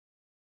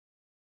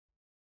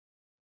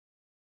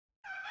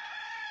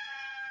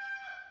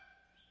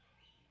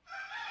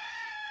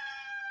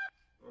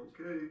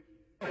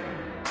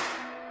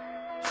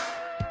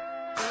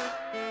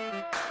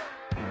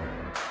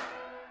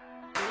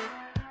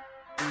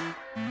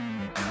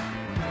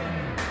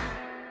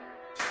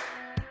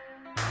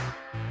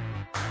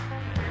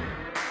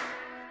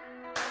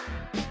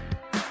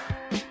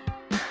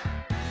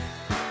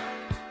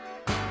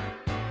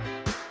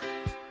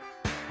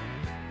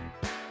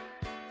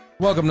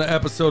Welcome to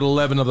episode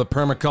 11 of the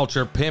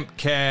Permaculture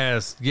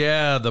Pimpcast.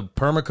 Yeah, the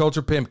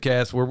Permaculture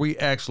Pimpcast, where we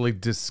actually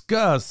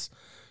discuss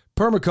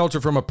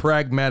permaculture from a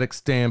pragmatic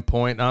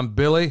standpoint. I'm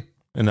Billy.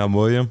 And I'm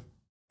William.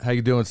 How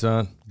you doing,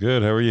 son?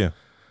 Good. How are you?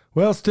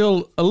 Well,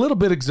 still a little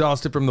bit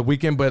exhausted from the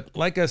weekend, but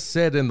like I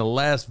said in the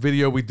last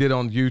video we did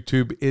on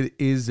YouTube, it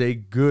is a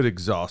good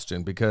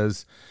exhaustion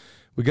because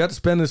we got to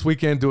spend this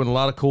weekend doing a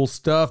lot of cool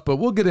stuff, but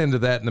we'll get into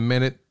that in a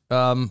minute.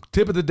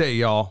 Tip of the day,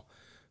 y'all.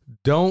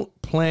 Don't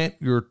plant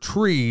your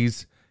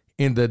trees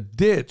in the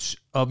ditch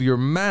of your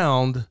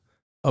mound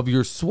of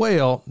your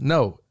swale.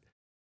 No,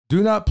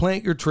 do not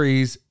plant your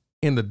trees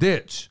in the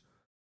ditch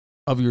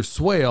of your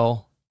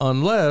swale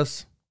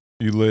unless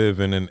you live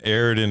in an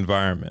arid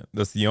environment.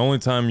 That's the only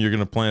time you're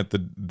going to plant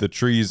the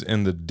trees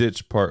in the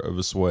ditch part of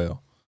a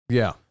swale.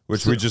 Yeah.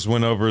 Which we just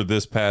went over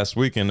this past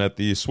weekend at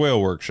the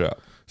swale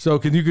workshop. So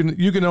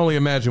you can only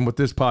imagine what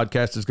this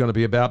podcast is going to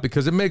be about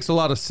because it makes a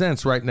lot of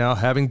sense right now,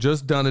 having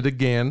just done it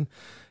again.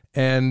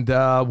 And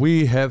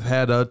we have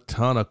had a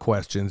ton of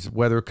questions,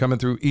 whether coming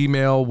through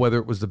email, whether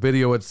it was the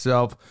video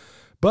itself.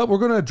 But we're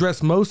going to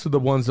address most of the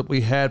ones that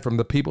we had from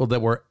the people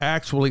that were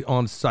actually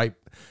on site.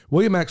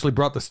 William actually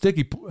brought the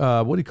sticky,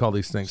 what do you call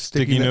these things?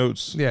 Sticky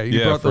notes. Yeah,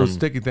 you brought those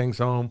sticky things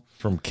home.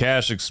 From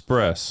Cash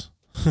Express.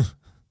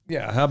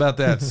 Yeah, how about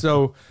that?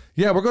 So,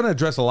 yeah, we're going to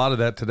address a lot of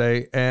that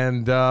today.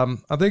 And I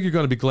think you're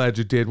going to be glad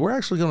you did. We're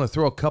actually going to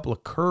throw a couple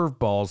of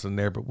curveballs in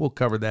there, but we'll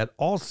cover that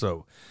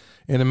also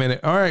in a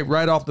minute. All right,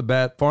 right off the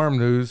bat, farm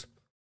news.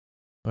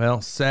 Well,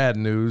 sad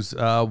news.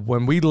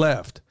 When we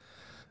left,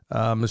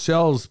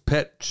 Michelle's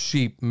pet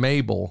sheep,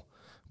 Mabel,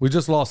 we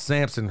just lost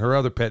Samson, her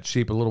other pet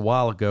sheep, a little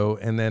while ago.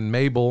 And then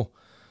Mabel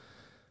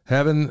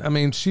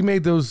she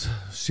gave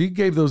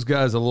those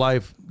guys a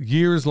life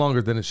years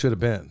longer than it should have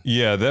been.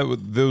 Yeah,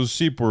 those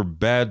sheep were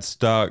bad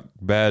stock,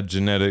 bad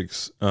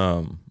genetics.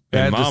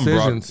 Bad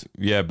decisions.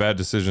 Bad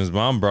decisions.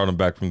 Mom brought them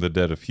back from the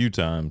dead a few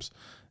times.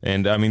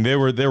 And I mean, they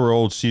were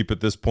old sheep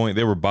at this point.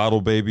 They were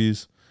bottle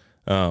babies.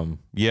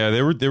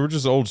 They were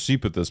just old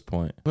sheep at this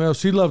point. Well,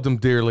 she loved them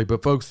dearly,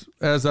 but folks,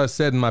 as I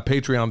said in my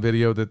Patreon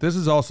video, that this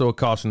is also a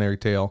cautionary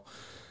tale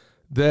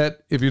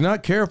that if you're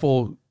not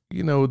careful,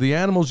 the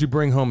animals you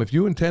bring home, if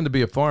you intend to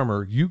be a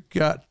farmer, you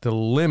got to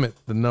limit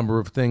the number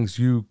of things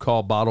you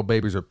call bottle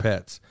babies or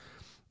pets.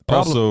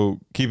 Also,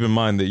 keep in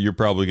mind that you're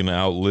probably going to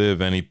outlive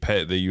any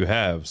pet that you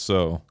have.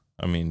 So,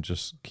 I mean,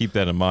 just keep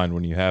that in mind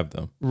when you have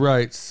them.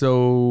 Right.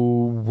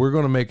 So we're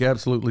going to make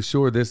absolutely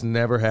sure this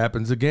never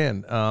happens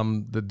again.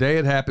 The day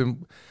it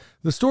happened,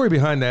 the story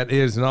behind that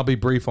is, and I'll be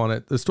brief on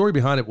it. The story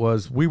behind it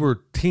was we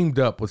were teamed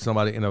up with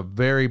somebody in a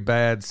very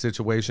bad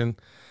situation,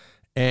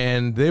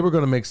 and they were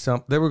going to make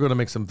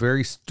some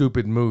very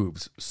stupid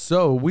moves.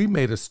 So we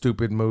made a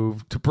stupid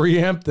move to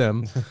preempt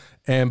them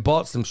and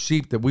bought some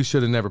sheep that we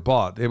should have never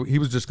bought. He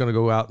was just going to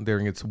go out there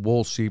and get some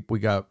wool sheep. We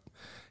got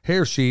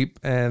hair sheep,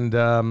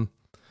 and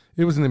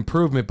it was an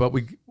improvement, but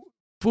we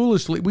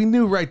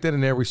knew right then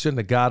and there we shouldn't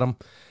have got them.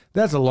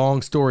 That's a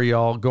long story,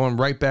 y'all, going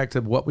right back to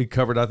what we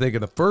covered, I think,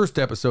 in the first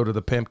episode of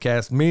the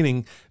Pimpcast,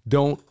 meaning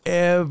don't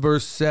ever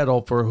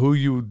settle for who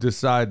you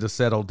decide to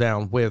settle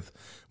down with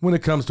when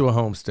it comes to a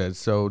homestead.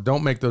 So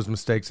don't make those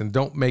mistakes and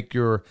don't make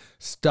your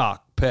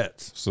stock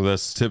pets. So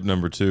that's tip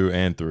number 2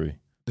 and 3.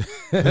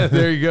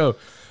 There you go.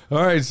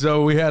 All right,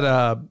 so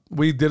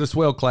we did a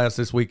swale class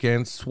this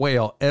weekend,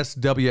 swale,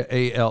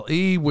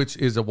 SWALE, which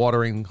is a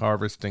watering,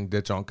 harvesting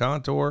ditch on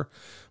contour.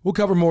 We'll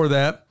cover more of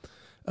that.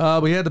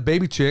 We had the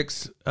baby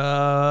chicks.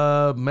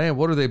 Man,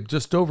 what are they?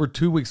 Just over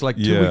 2 weeks, like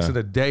 2 weeks and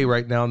a day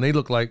right now, and they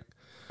look like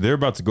they're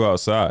about to go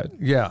outside.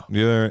 Yeah.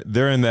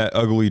 They're in that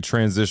ugly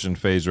transition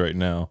phase right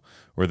now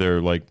where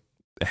they're like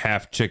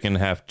half chicken,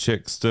 half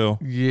chick still.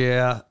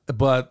 Yeah,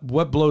 but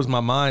what blows my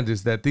mind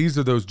is that these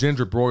are those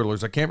ginger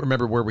broilers. I can't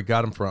remember where we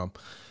got them from.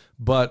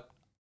 But,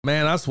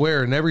 man, I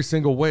swear, in every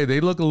single way, they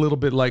look a little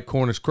bit like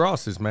Cornish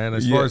crosses, man,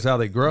 as far as how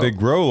they grow. They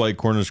grow like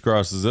Cornish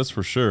crosses, that's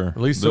for sure.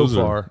 At least so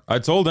far. I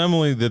told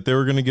Emily that they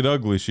were going to get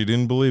ugly. She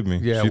didn't believe me.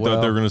 Yeah, she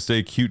thought they were going to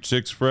stay cute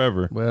chicks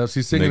forever. Well,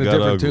 she's singing a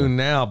different tune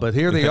now, but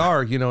here they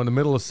are, in the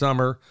middle of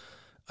summer,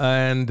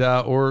 and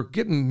or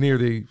getting near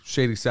the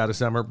shady side of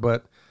summer.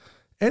 But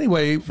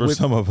anyway, for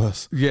some of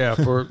us,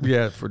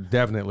 for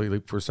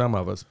definitely for some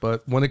of us.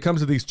 But when it comes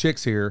to these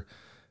chicks here,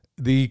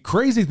 the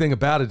crazy thing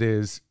about it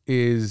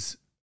is,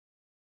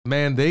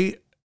 man,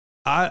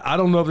 I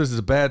don't know if this is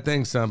a bad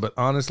thing, son, but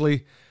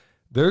honestly,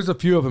 there's a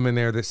few of them in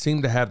there that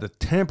seem to have the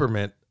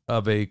temperament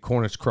of a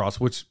Cornish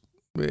cross, which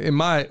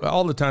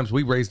all the times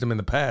we raised them in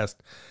the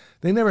past,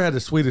 they never had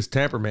the sweetest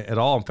temperament at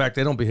all. In fact,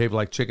 they don't behave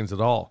like chickens at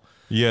all.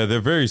 Yeah,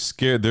 they're very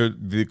scared. They're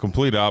the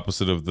complete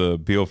opposite of the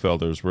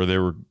Bielefelders, where they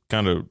were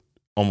kind of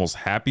almost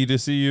happy to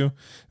see you.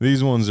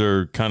 These ones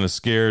are kind of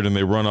scared and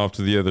they run off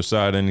to the other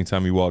side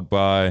anytime you walk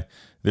by.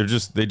 They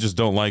just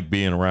don't like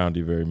being around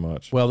you very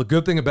much. Well, the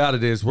good thing about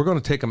it is we're going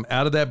to take them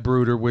out of that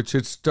brooder, which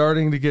it's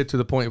starting to get to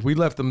the point. If we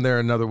left them there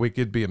another week,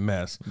 it'd be a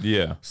mess.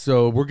 Yeah.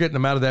 So we're getting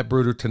them out of that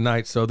brooder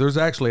tonight. So there's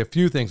actually a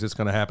few things that's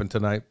going to happen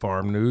tonight,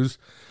 farm news.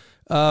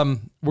 We're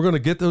going to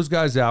get those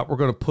guys out. We're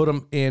going to put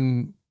them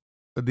in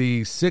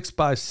the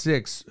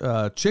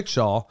 6x6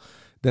 chickshaw.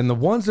 Then the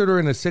ones that are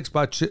in a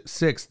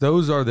 6x6,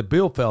 those are the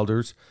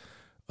Bielfelders.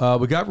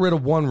 We got rid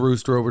of one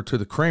rooster over to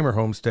the Kramer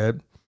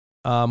homestead.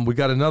 We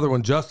got another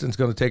one. Justin's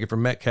going to take it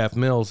from Metcalf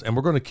Mills, and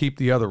we're going to keep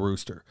the other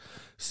rooster.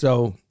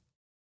 So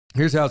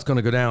here's how it's going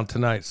to go down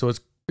tonight. So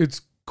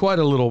it's quite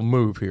a little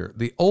move here.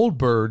 The old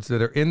birds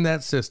that are in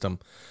that system,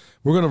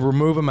 we're going to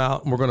remove them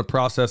out, and we're going to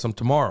process them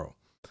tomorrow.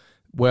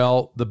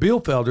 Well, the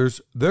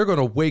Bielfelders, they're going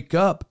to wake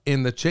up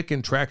in the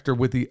chicken tractor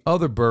with the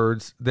other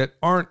birds that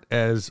aren't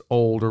as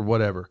old or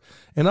whatever.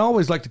 And I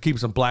always like to keep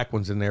some black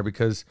ones in there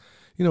because,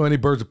 you know, any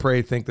birds of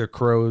prey think they're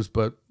crows,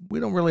 but we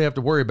don't really have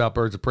to worry about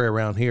birds of prey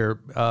around here.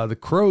 The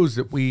crows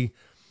that we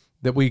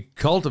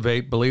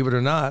cultivate, believe it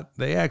or not,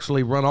 they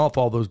actually run off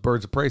all those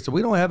birds of prey, so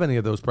we don't have any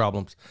of those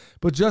problems.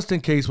 But just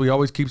in case, we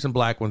always keep some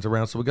black ones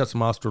around, so we got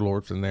some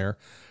Australorps in there.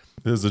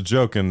 There's a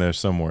joke in there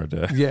somewhere,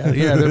 Dad. Yeah,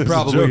 there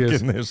probably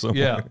is. In there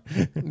somewhere.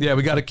 Yeah,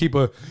 we got to keep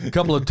a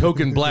couple of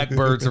token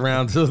blackbirds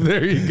around. So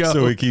there you go.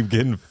 So we keep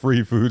getting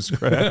free food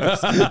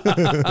scraps.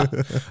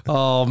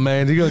 Oh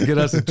man, you're gonna get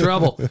us in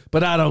trouble,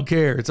 but I don't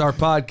care. It's our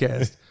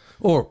podcast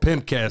or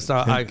Pimpcast.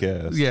 I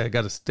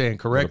got to stand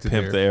corrected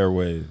pimp there. the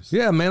airwaves.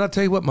 Yeah, man. I'll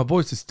tell you what, my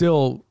voice is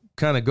still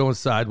kind of going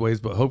sideways,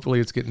 but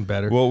hopefully it's getting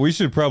better. Well, we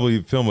should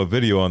probably film a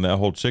video on that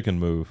whole chicken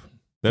move.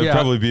 That'd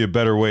probably be a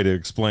better way to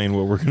explain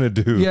what we're going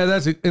to do. Yeah,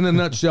 that's it. In a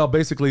nutshell.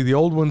 Basically, the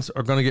old ones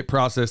are going to get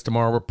processed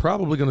tomorrow. We're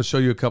probably going to show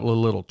you a couple of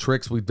little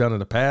tricks we've done in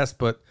the past,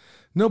 but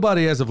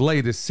nobody as of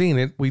late has seen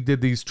it. We did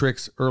these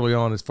tricks early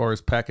on as far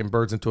as packing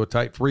birds into a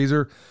tight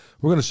freezer.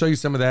 We're going to show you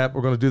some of that.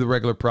 We're going to do the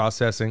regular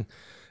processing.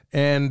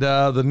 And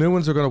the new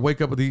ones are going to wake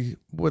up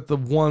with the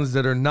ones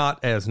that are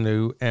not as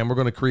new, and we're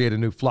going to create a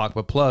new flock.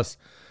 But plus,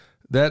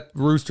 that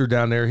rooster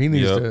down there, he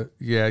needs to.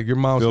 Yeah, your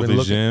mom's Filthy been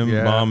looking. Jim,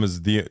 Yeah. Mom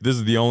is this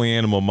is the only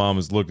animal Mom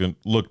has looked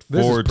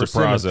forward to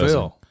processing.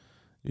 Phil.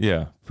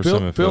 Yeah,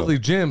 Persimmon Phil. Filthy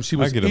Jim, she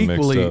was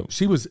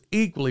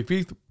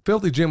equally.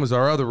 Filthy Jim was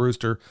our other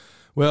rooster.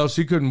 Well,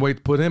 she couldn't wait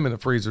to put him in the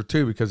freezer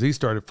too because he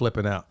started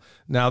flipping out.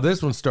 Now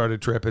this one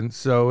started tripping,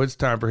 so it's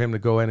time for him to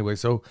go anyway.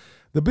 So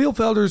the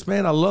Bielfelders,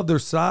 man, I love their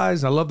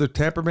size, I love their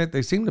temperament.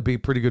 They seem to be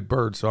pretty good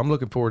birds, so I'm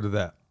looking forward to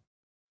that.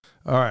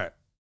 All right,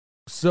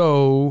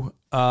 so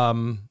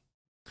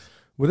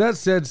with that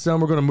said,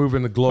 son, we're going to move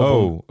into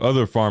global. Oh,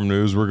 other farm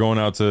news. We're going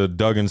out to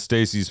Doug and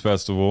Stacy's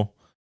festival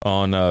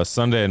on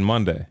Sunday and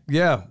Monday.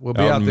 Yeah, we'll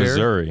be out in there.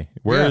 Missouri.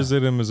 Where is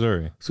it in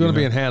Missouri? It's going to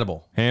be in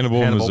Hannibal.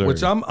 Hannibal, Missouri.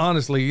 Which I'm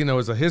honestly,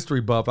 as a history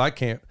buff, I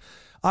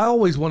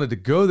always wanted to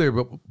go there,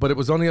 but it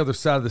was on the other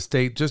side of the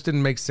state. Just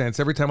didn't make sense.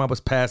 Every time I was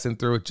passing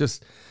through, it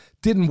just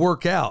didn't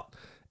work out.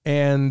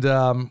 And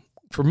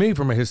for me,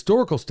 from a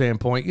historical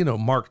standpoint,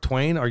 Mark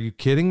Twain, are you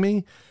kidding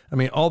me? I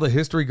mean, all the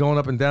history going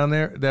up and down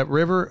there, that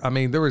river, I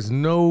mean, there is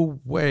no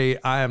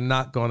way I am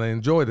not going to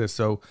enjoy this.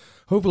 So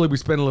hopefully we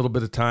spend a little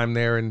bit of time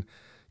there and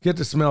get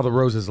to smell the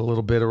roses a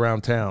little bit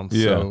around town.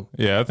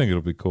 Yeah, I think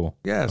it'll be cool.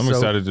 Yeah, I'm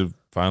excited to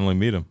finally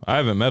meet him. I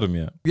haven't met him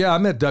yet. Yeah, I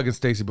met Doug and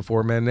Stacy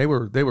before, man. They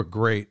were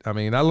great. I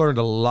mean, I learned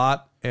a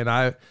lot, and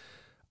I'll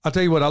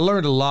tell you what, I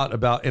learned a lot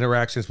about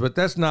interactions, but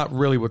that's not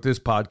really what this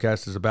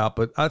podcast is about.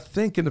 But I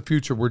think in the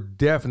future, we're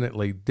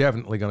definitely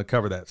going to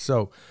cover that.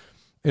 So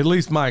at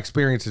least my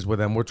experiences with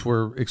them, which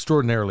were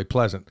extraordinarily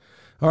pleasant.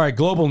 All right,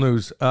 global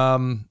news.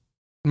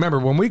 Remember,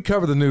 when we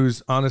cover the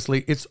news,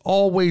 honestly, it's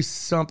always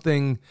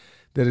something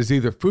that is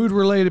either food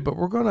related, but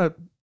we're going to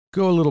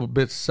go a little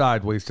bit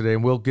sideways today,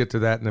 and we'll get to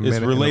that in a minute.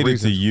 It's related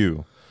to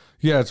you.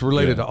 Yeah, it's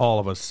related to all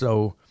of us.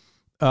 So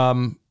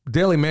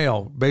Daily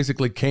Mail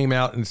basically came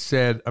out and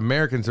said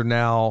Americans are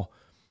now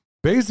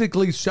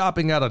basically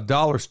shopping at a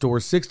dollar store.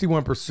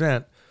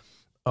 61%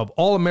 of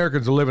all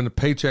Americans are living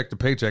paycheck to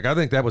paycheck. I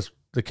think that was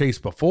the case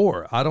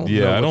before. I don't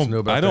know what's new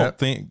about that. I don't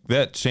think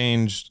that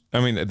changed.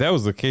 I mean, that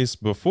was the case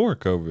before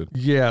COVID.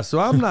 Yeah, so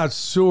I'm not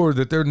sure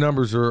that their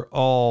numbers are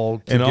all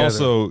together. And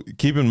also,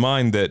 keep in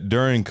mind that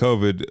during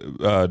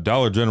COVID,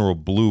 Dollar General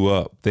blew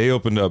up. They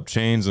opened up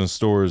chains and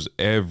stores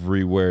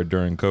everywhere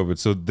during COVID.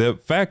 So the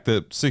fact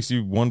that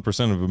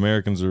 61% of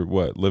Americans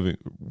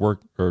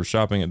are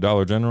shopping at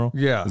Dollar General?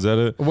 Yeah. Is that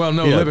it? Well,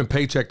 no, living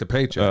paycheck to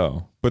paycheck.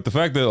 Oh. But the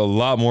fact that a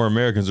lot more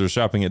Americans are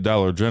shopping at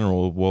Dollar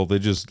General, well, they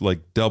just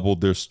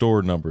doubled their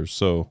store numbers.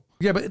 So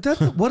yeah, but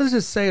what does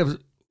it say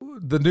of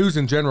the news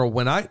in general?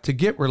 To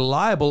get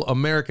reliable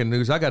American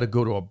news, I got to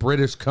go to a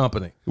British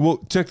company.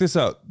 Well, check this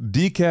out.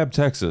 DeKalb,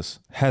 Texas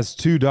has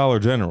 2 Dollar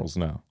Generals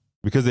now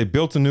because they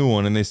built a new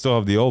one and they still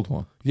have the old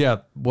one. Yeah,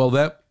 well,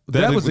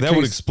 that was the that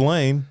would case.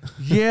 explain.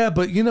 Yeah,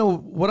 but you know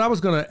what I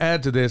was going to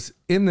add to this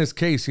in this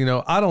case, you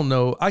know, I don't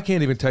know. I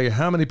can't even tell you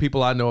how many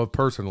people I know of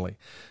personally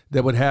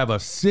that would have a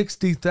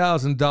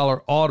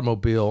 $60,000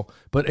 automobile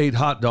but ate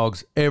hot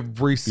dogs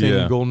every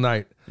single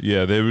night.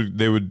 Yeah, they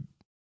would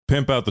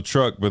pimp out the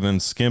truck but then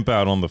skimp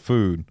out on the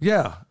food.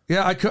 Yeah.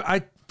 Yeah,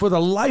 I for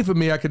the life of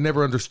me I could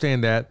never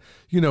understand that.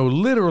 You know,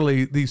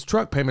 literally these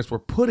truck payments were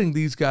putting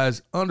these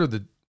guys under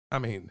the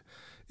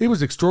it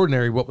was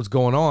extraordinary what was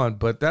going on,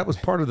 but that was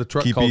part of the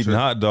truck Keep culture. eating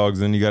hot dogs,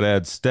 then you got to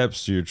add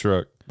steps to your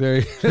truck.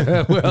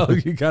 Well,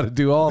 you got to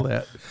do all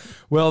that.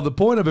 Well, the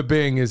point of it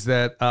being is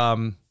that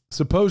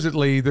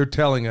supposedly they're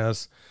telling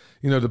us,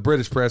 you know, the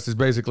British press is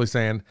basically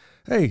saying,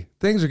 hey,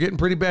 things are getting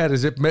pretty bad,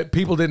 as if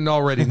people didn't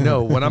already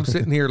know. When I'm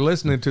sitting here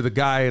listening to the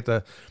guy at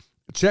the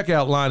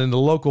checkout line in the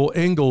local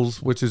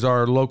Ingles, which is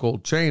our local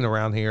chain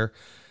around here,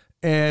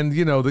 and,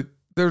 you know,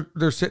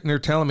 they're sitting there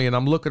telling me, and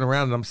I'm looking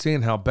around and I'm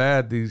seeing how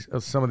bad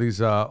some of these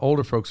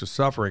older folks are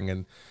suffering.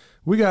 And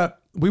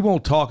we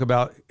won't talk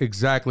about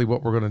exactly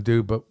what we're going to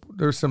do, but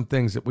there's some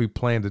things that we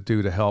plan to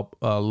do to help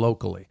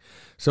locally.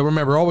 So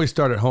remember, always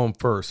start at home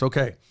first.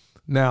 Okay.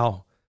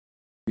 Now,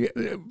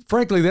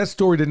 frankly, that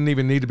story didn't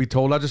even need to be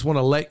told. I just want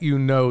to let you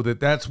know that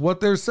that's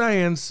what they're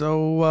saying.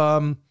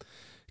 So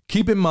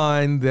keep in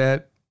mind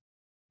that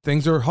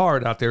things are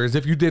hard out there, as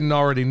if you didn't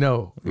already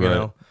know, you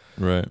know?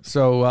 Right.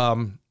 So,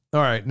 all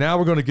right, now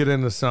we're going to get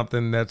into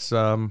something that's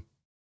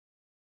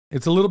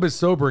it's a little bit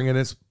sobering, and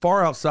it's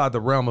far outside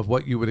the realm of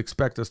what you would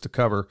expect us to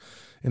cover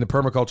in the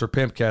Permaculture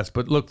Pimpcast.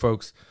 But look,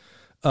 folks,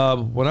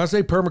 when I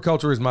say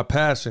permaculture is my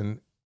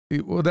passion,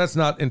 well, that's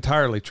not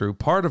entirely true.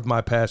 Part of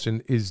my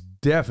passion is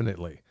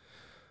definitely,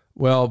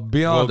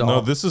 beyond all.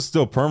 No, this is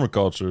still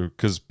permaculture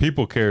because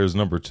people care is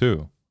number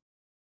 2.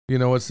 You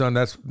know what, son?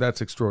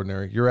 That's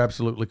extraordinary. You're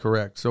absolutely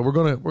correct. So we're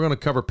gonna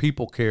cover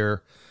people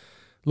care.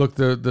 Look,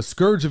 the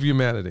scourge of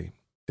humanity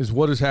is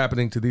what is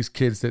happening to these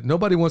kids that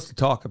nobody wants to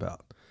talk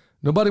about.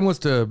 Nobody wants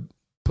to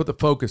put the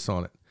focus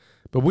on it.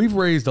 But we've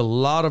raised a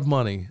lot of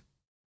money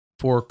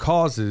for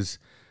causes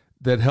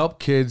that help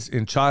kids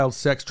in child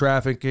sex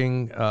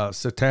trafficking,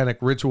 satanic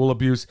ritual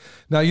abuse.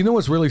 Now, you know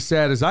what's really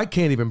sad is I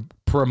can't even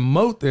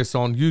promote this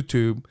on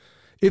YouTube.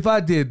 If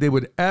I did, they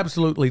would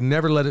absolutely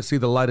never let it see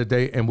the light of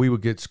day, and we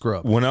would get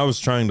scrubbed. When I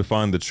was trying to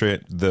find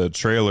the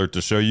trailer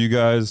to show you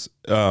guys,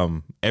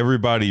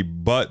 everybody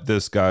but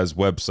this guy's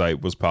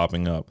website was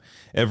popping up.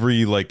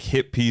 Every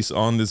hit piece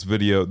on this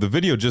video. The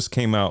video just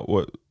came out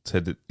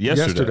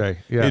yesterday.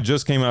 Yeah. It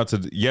just came out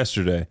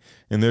yesterday,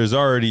 and there's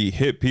already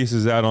hit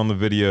pieces out on the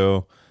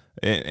video,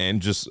 and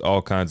just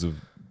all kinds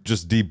of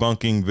just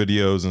debunking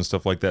videos and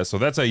stuff like that. So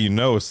that's how you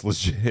know it's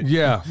legit.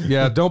 Yeah.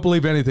 Don't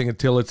believe anything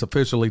until it's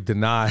officially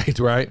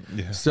denied, right?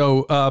 Yeah.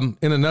 So,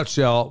 in a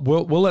nutshell,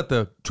 we'll let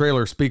the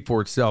trailer speak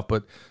for itself.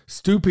 But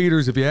Stu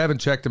Peters, if you haven't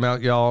checked him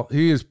out, y'all,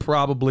 he is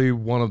probably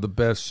one of the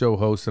best show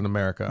hosts in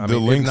America. I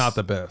mean, if not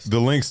the best. The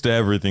links to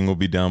everything will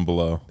be down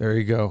below. There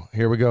you go.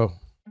 Here we go.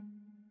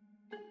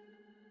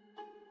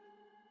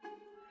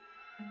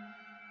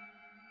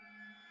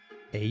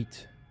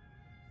 $8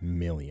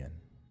 million.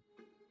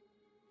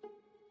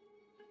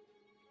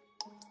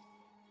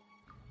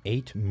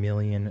 8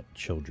 million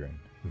children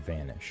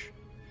vanish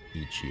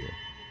each year.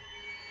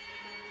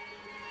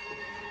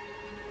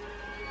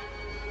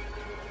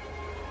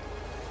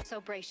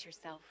 So brace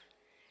yourself,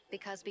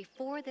 because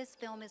before this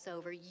film is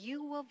over,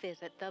 you will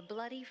visit the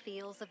bloody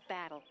fields of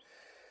battle.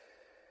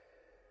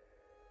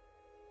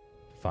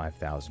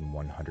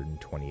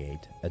 5,128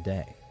 a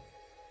day.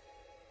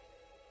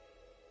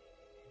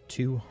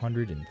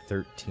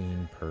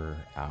 213 per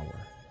hour.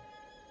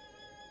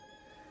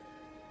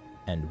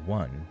 And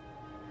 1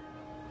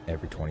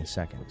 every 20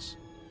 seconds.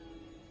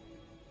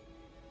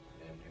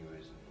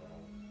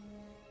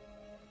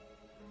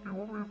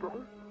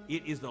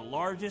 It is the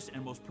largest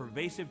and most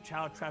pervasive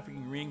child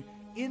trafficking ring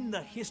in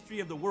the history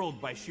of the world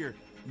by sheer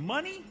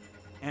money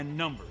and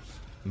numbers.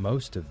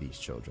 Most of these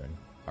children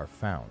are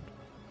found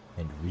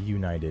and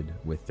reunited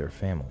with their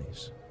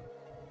families.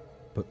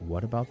 But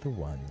what about the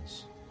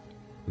ones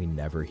we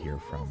never hear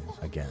from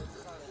again?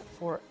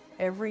 For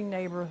every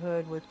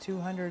neighborhood with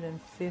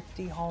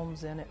 250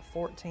 homes in it,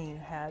 14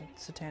 had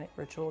satanic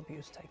ritual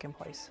abuse taking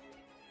place.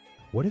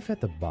 What if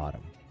at the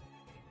bottom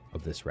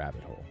of this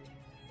rabbit hole,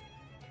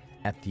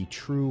 at the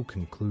true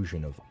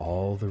conclusion of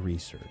all the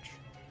research,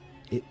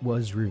 it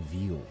was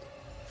revealed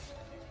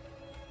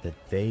that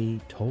they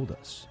told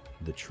us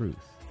the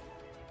truth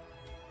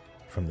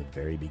from the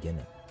very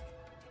beginning?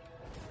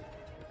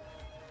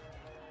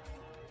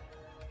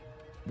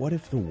 What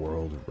if the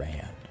world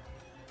ran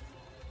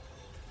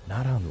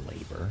not on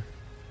labor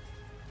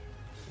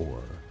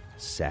or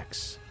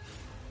sex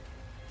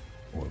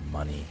or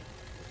money,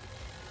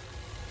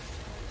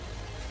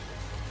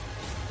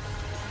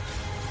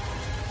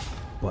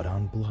 but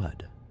on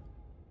blood?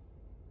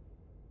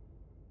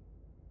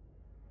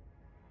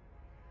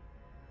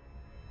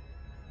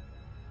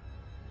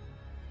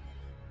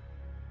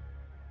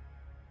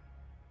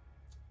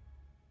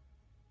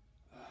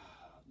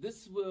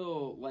 This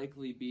will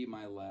likely be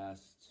my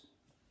last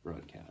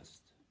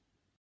broadcast.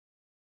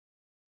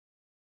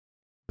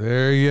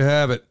 There you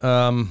have it.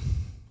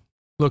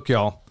 Look,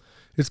 y'all,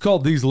 it's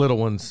called These Little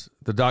Ones,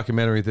 the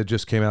documentary that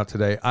just came out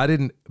today. I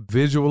didn't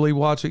visually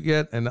watch it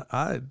yet, and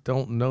I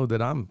don't know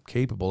that I'm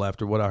capable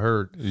after what I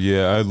heard.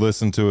 Yeah, I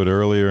listened to it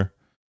earlier.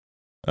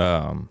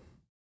 It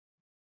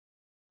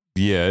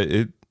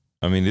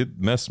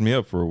messed me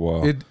up for a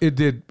while.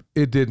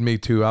 It did me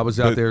too. I was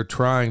out there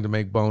trying to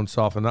make bone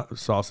sauce,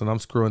 and I'm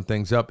screwing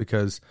things up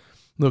because,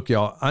 look,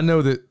 y'all, I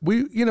know that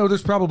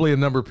there's probably a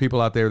number of people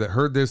out there that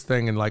heard this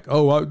thing and like,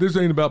 oh, this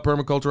ain't about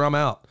permaculture, I'm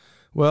out.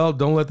 Well,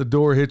 don't let the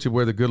door hit you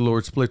where the good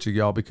Lord split you,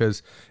 y'all,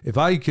 because if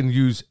I can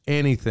use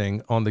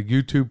anything on the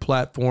YouTube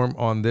platform,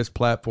 on this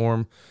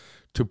platform,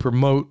 to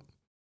promote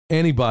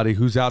anybody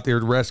who's out there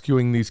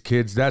rescuing these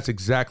kids, that's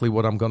exactly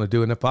what I'm going to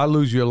do. And if I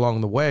lose you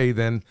along the way,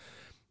 then,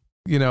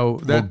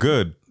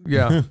 good.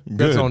 Yeah,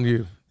 that's Good. on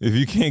you. If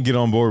you can't get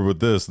on board with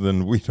this,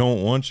 then we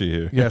don't want you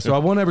here. Yeah, so I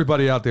want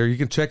everybody out there. You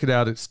can check it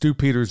out at Stu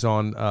Peters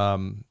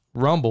on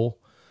Rumble.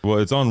 Well,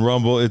 it's on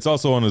Rumble. It's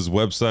also on his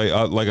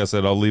website. Like I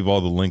said, I'll leave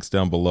all the links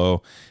down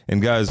below.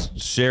 And guys,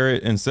 share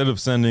it. Instead of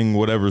sending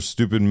whatever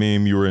stupid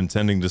meme you were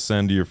intending to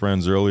send to your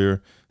friends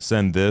earlier,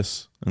 send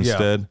this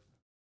instead.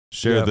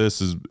 Share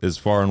this as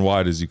far and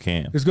wide as you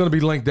can. It's going to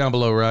be linked down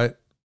below, right?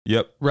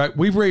 Yep. Right.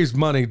 We've raised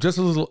money. Just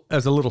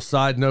as a little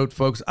side note,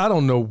 folks, I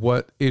don't know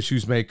what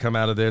issues may come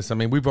out of this. I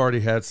mean, we've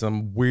already had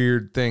some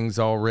weird things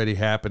already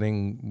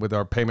happening with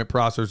our payment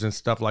processors and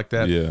stuff like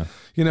that. Yeah.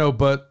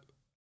 But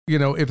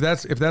if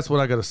that's what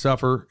I got to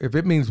suffer, if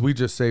it means we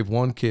just save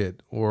one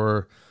kid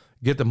or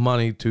get the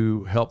money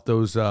to help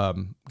those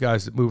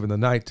guys that move in the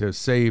night to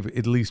save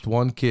at least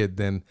one kid,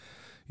 then,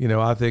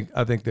 I think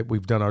that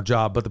we've done our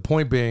job. But the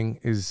point being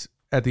is,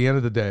 at the end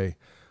of the day,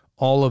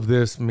 all of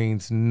this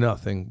means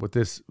nothing with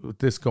this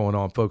going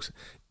on, folks.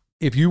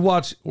 If you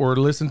watch or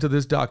listen to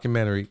this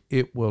documentary,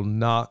 it will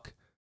knock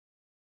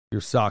your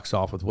socks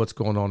off with what's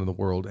going on in the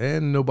world,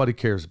 and nobody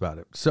cares about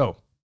it. So,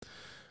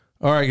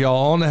 all right,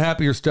 y'all, on the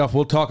happier stuff.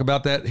 We'll talk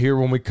about that here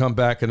when we come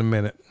back in a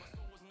minute.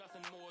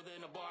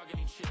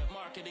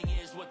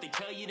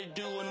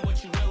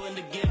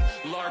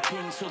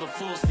 To the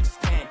fullest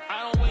extent.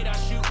 I don't wait, I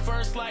shoot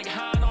first like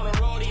Han on a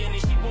roadie, and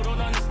these people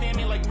don't understand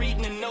me like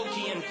reading a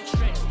Nokian.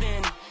 Stretched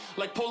thin,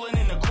 like pulling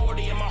an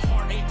accordion. My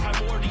heart ain't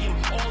primordial.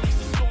 All these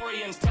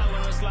historians telling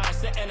us lies,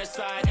 setting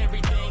aside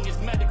everything is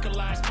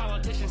medicalized.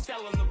 Politicians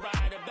selling the ride.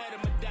 I bet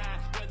I'ma die.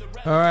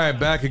 All right,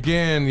 back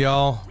again,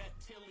 y'all.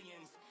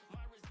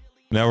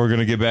 Now we're going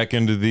to get back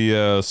into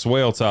the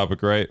swale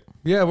topic, right?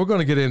 Yeah, we're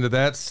going to get into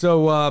that.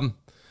 So,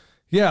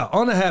 yeah,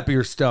 on the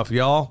happier stuff,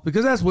 y'all,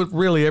 because that's what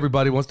really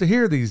everybody wants to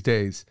hear these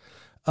days.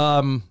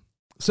 So,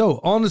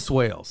 on the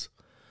swales.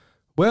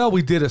 Well,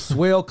 we did a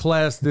swale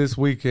class this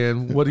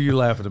weekend. What are you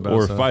laughing about,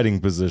 Or son? fighting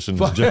positions,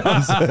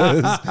 John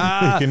says.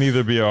 It can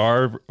either be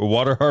a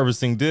water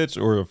harvesting ditch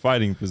or a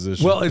fighting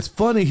position. Well, it's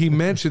funny he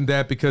mentioned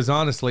that because,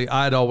 honestly,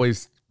 I'd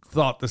always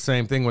thought the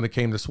same thing when it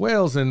came to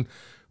swales, and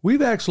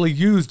we've actually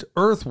used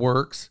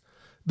earthworks.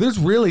 There's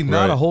really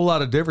not a whole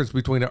lot of difference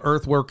between an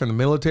earthwork and the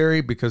military,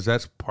 because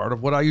that's part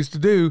of what I used to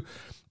do,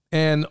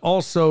 and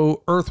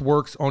also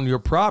earthworks on your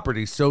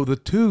property. So the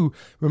two,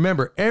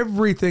 remember,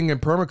 everything in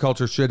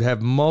permaculture should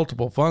have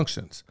multiple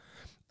functions.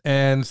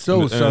 And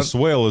so a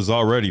swale is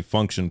already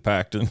function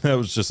packed, and that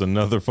was just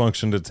another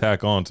function to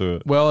tack onto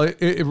it. Well,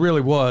 it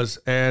really was.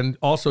 And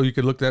also you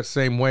could look that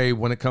same way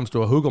when it comes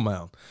to a hugel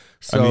mound.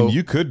 So, I mean,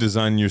 you could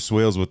design your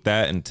swales with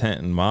that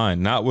intent in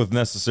mind, not with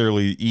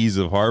necessarily ease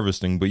of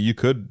harvesting, but you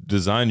could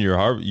design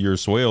your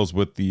swales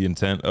with the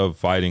intent of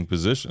fighting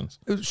positions.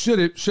 should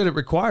it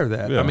require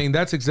that? Yeah. I mean,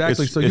 that's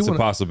exactly. It's a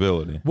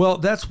possibility. Well,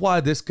 that's why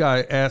this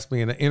guy asked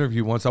me in an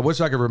interview once. I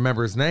wish I could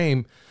remember his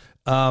name.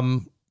 Why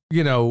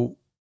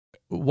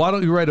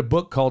don't you write a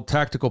book called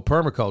Tactical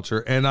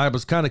Permaculture? And I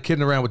was kind of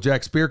kidding around with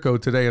Jack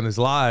Spirko today in his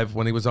live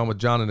when he was on with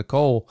John and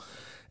Nicole.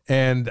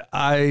 And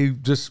I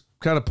just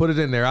kind of put it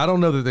in there. I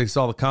don't know that they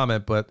saw the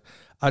comment, but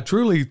I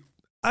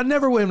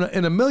never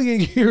in a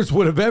million years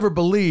would have ever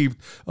believed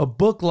a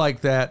book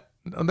like that.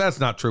 And that's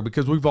not true,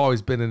 because we've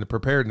always been into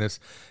preparedness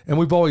and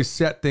we've always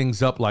set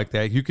things up like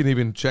that. You can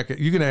even check it.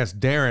 You can ask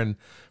Darren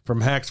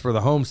from Hacks for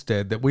the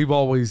Homestead that we've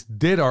always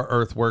did our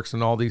earthworks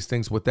and all these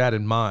things with that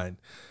in mind.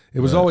 It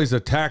was always a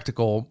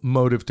tactical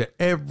motive to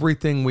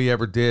everything we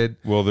ever did.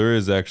 Well, there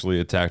is actually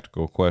a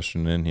tactical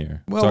question in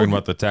here. Well, talking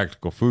about the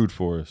tactical food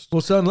forest. Well,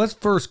 son, let's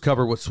first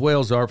cover what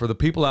swales are for the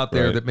people out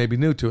there that may be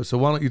new to it. So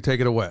why don't you take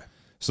it away?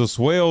 So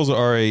swales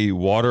are a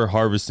water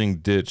harvesting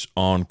ditch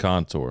on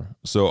contour.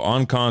 So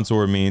on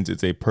contour means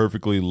it's a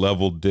perfectly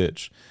level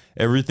ditch.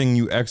 Everything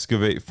you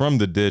excavate from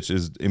the ditch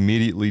is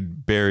immediately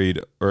buried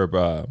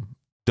or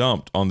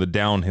dumped on the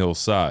downhill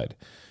side.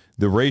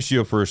 The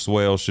ratio for a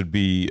swale should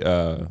be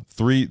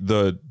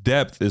the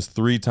depth is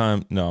 3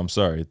 times. No, I'm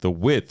sorry. The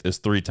width is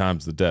 3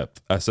 times the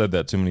depth. I said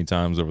that too many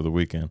times over the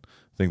weekend.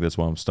 I think that's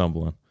why I'm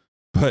stumbling.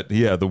 But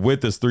yeah, the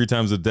width is 3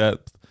 times the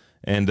depth,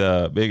 and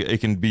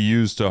it can be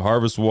used to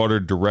harvest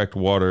water, direct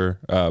water,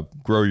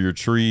 grow your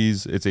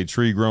trees. It's a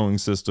tree growing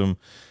system.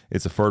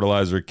 It's a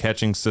fertilizer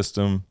catching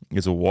system.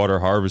 It's a water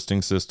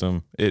harvesting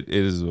system. It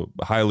is a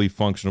highly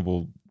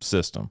functional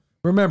system.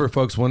 Remember,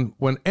 folks,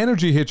 when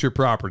energy hits your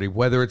property,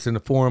 whether it's in the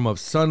form of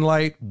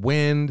sunlight,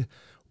 wind,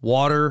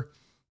 water,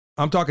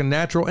 I'm talking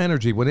natural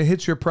energy. When it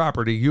hits your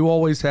property, you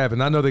always have,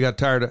 and I know they got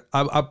tired of,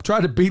 I've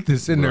tried to beat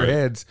this in their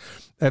heads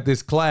at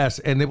this class,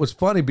 and it was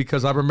funny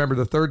because I remember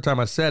the third time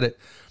I said it,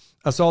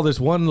 I saw this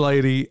one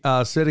lady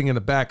sitting in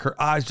the back. Her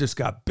eyes just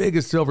got big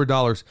as silver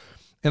dollars.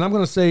 And I'm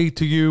going to say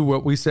to you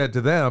what we said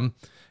to them,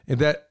 and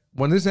that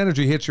when this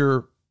energy hits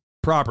your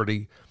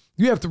property,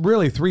 you have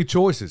really three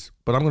choices,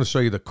 but I'm going to show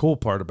you the cool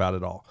part about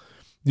it all.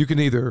 You can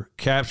either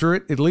capture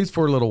it, at least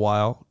for a little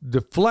while,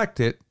 deflect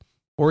it,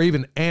 or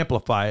even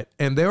amplify it.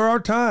 And there are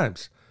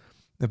times,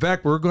 in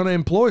fact, we're going to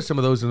employ some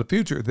of those in the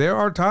future. There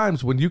are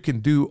times when you can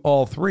do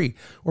all three,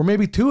 or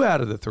maybe two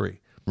out of the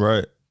three.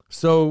 Right.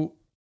 So,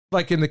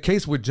 like in the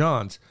case with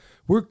John's,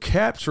 we're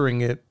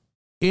capturing it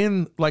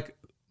in, like,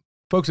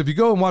 folks, if you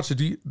go and watch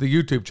the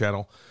YouTube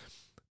channel,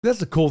 that's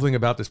the cool thing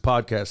about this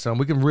podcast, son.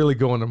 We can really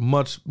go into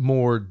much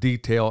more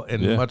detail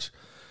and much.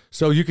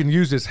 So you can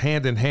use this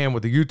hand in hand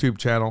with the YouTube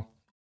channel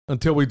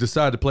until we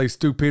decide to place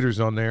Stu Peters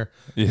on there.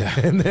 Yeah.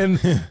 And then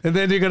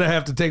you're going to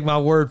have to take my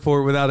word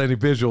for it without any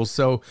visuals.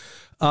 So,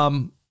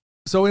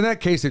 so in that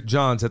case at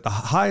John's, at the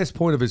highest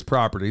point of his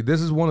property,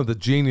 this is one of the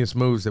genius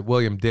moves that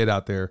William did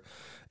out there.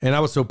 And I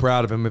was so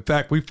proud of him. In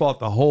fact, we fought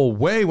the whole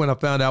way when I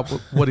found out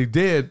what he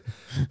did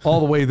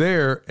all the way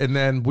there. And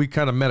then we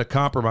kind of met a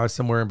compromise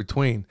somewhere in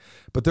between.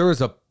 But there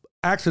was a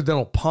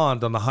accidental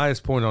pond on the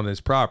highest point on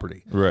his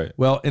property. Right.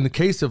 Well, in the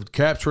case of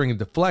capturing and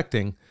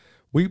deflecting,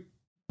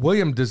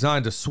 William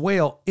designed a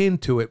swale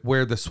into it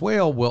where the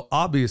swale will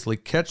obviously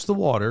catch the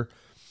water.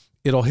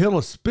 It'll hit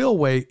a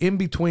spillway in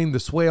between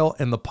the swale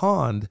and the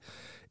pond.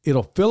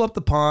 It'll fill up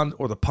the pond,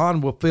 or the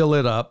pond will fill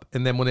it up.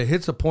 And then when it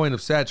hits a point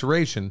of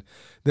saturation,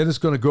 then it's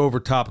going to go over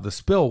top of the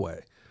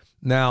spillway.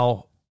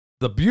 Now,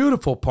 the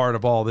beautiful part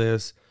of all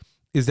this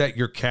is that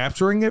you're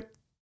capturing it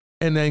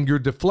and then you're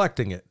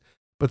deflecting it.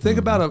 But think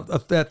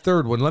about that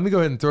third one. Let me go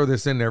ahead and throw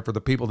this in there for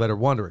the people that are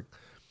wondering.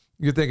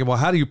 You're thinking, well,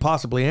 how do you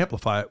possibly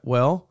amplify it?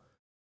 Well,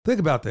 think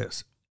about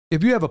this.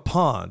 If you have a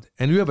pond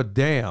and you have a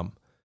dam,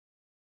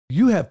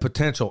 you have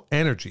potential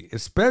energy,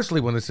 especially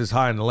when it's as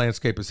high in the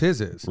landscape as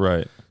his is.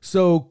 Right.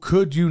 So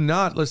could you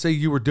not, let's say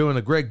you were doing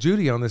a Greg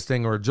Judy on this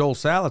thing or a Joel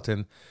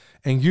Salatin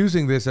and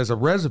using this as a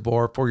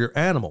reservoir for your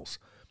animals?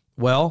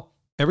 Well,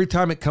 every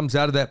time it comes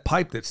out of that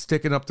pipe that's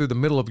sticking up through the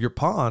middle of your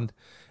pond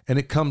and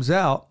it comes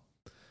out,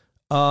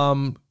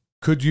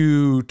 could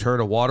you turn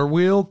a water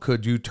wheel?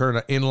 Could you turn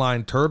an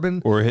inline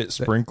turbine? Or hit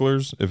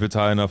sprinklers if it's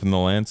high enough in the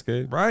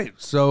landscape? Right.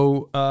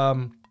 So,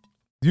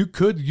 you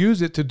could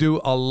use it to do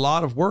a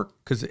lot of work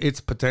because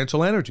it's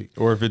potential energy.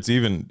 Or if it's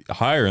even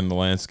higher in the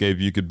landscape,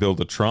 you could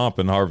build a trompe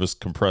and harvest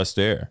compressed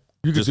air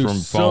just from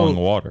falling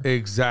water.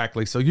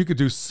 Exactly. So you could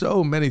do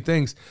so many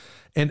things.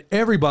 And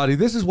everybody,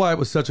 this is why it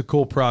was such a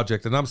cool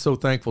project. And I'm so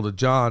thankful to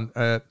John.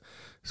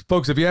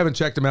 Folks, if you haven't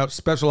checked him out,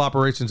 Special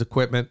Operations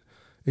Equipment,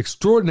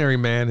 extraordinary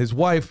man. His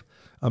wife,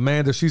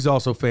 Amanda, she's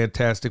also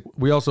fantastic.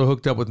 We also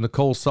hooked up with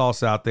Nicole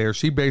Sauce out there.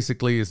 She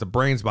basically is the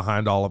brains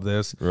behind all of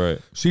this. Right.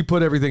 She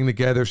put everything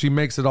together. She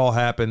makes it all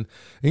happen.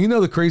 And you know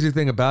the crazy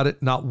thing about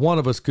it? Not one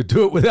of us could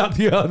do it without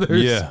the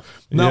others. Yeah.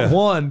 Not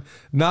one.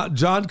 Not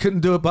John couldn't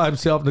do it by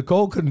himself.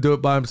 Nicole couldn't do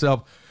it by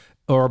himself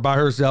or by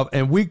herself.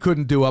 And we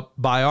couldn't do it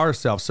by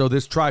ourselves. So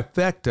this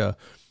trifecta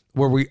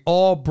where we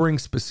all bring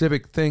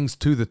specific things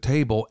to the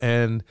table.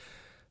 And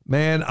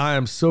man, I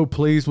am so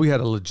pleased. We had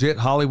a legit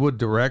Hollywood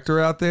director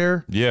out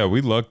there. Yeah, we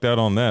lucked out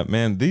on that.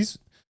 Man,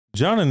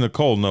 John and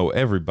Nicole know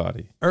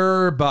everybody.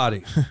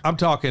 Everybody. I'm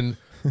talking,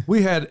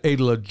 we had a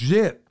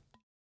legit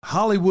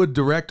Hollywood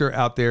director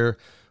out there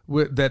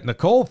that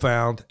Nicole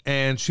found,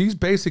 and she's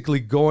basically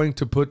going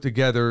to put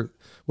together,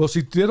 well,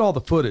 she did all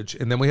the footage,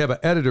 and then we have an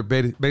editor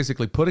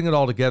basically putting it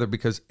all together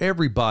because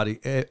everybody,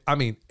 and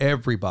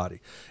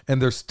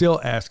they're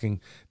still asking,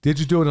 did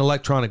you do an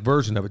electronic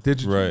version of it?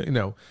 Did you, right. you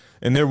know?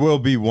 And there will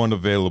be one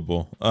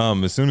available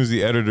as soon as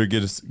the editor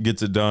gets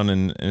it done,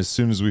 and as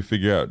soon as we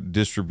figure out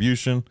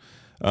distribution,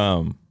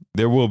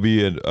 there will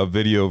be a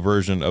video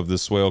version of the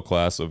Swale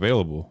class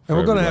available. And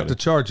we're going to have to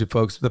charge you,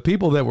 folks. The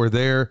people that were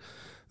there,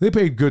 they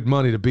paid good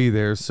money to be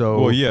there. So,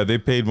 well, yeah, they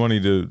paid money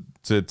to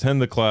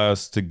attend the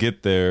class, to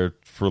get there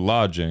for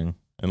lodging,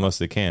 unless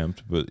they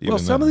camped. But even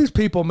some of these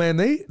people, man,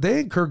 they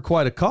incurred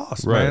quite a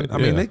cost, right, man. I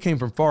mean, they came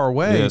from far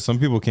away. Yeah, some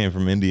people came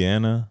from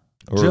Indiana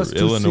or just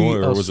Illinois,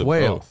 or was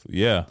swale. It both?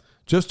 Yeah.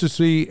 Just to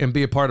see and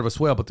be a part of a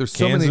swale. But there's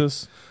so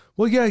Kansas. many.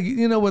 Well, yeah,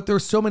 you know what?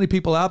 There's so many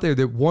people out there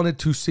that wanted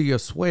to see a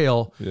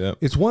swale. Yeah.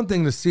 It's one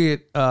thing to see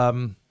it.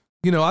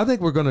 You know, I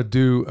think we're going to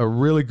do a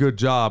really good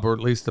job, or at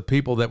least the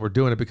people that were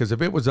doing it, because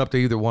if it was up to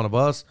either one of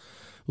us,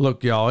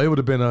 look, y'all, it would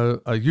have been a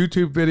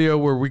YouTube video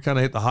where we kind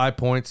of hit the high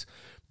points,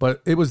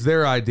 but it was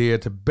their idea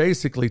to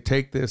basically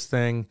take this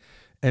thing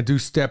and do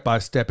step by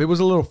step. It was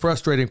a little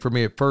frustrating for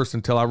me at first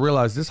until I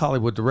realized this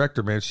Hollywood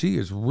director, man, she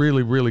is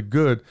really, really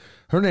good.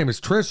 Her name is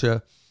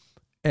Trisha.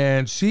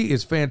 And she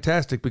is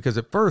fantastic because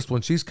at first,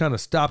 when she's kind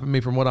of stopping me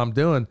from what I'm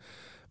doing,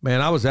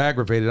 man, I was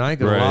aggravated. I ain't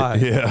gonna Right, lie.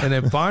 yeah. And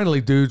then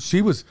finally, dude,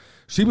 she was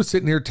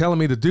sitting here telling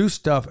me to do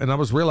stuff, and I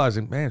was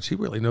realizing, man, she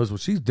really knows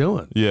what she's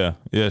doing. Yeah,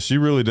 she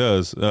really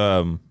does.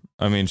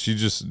 I mean, she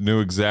just knew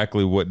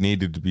exactly what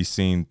needed to be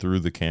seen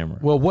through the camera.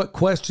 Well, what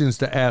questions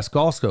to ask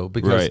also,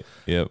 because Right.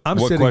 Yeah. I'm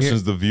what sitting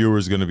questions here, the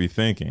viewer's going to be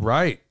thinking?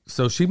 right.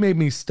 So she made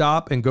me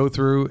stop and go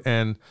through,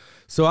 and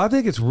so I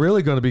think it's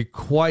really going to be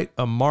quite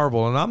a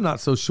marvel. And I'm not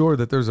so sure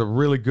that there's a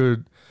really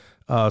good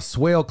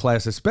swale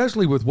class,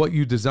 especially with what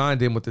you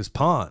designed in with this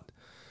pond.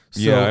 So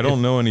Yeah, I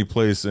don't know any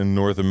place in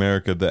North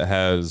America that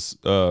has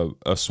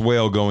a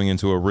swale going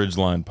into a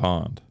ridgeline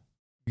pond.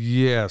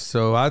 Yeah,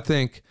 so I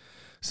think,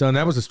 son,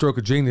 that was a stroke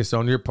of genius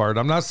on your part.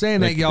 I'm not saying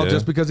that, Thank you, y'all, Dad.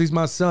 just because he's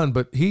my son,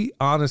 but he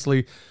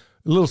honestly,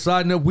 a little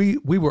side note, we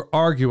were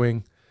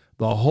arguing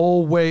the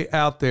whole way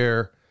out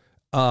there.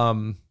 I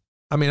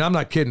mean, I'm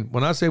not kidding.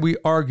 When I say we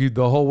argued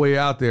the whole way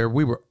out there,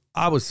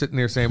 I was sitting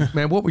there saying,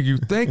 man, what were you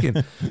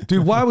thinking?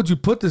 Dude, why would you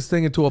put this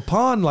thing into a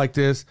pond like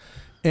this?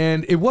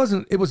 And it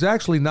was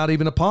actually not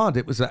even a pond.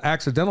 It was an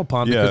accidental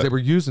pond Yeah. because they were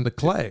using the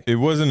clay. It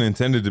wasn't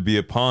intended to be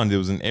a pond. It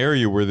was an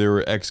area where they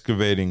were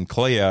excavating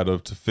clay out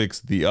of to fix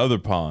the other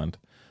pond.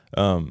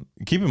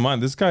 Keep in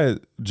mind, this guy,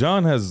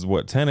 John, has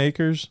what, 10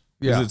 acres?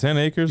 Yeah. Is it 10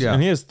 acres? Yeah.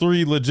 And he has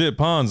 3 legit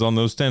ponds on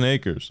those 10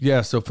 acres.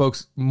 Yeah, so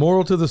folks,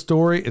 moral to the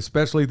story,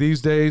 especially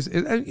these days,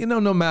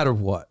 no matter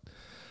what,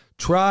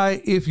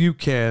 try if you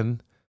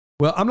can.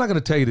 Well, I'm not going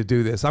to tell you to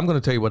do this. I'm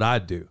going to tell you what I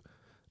do.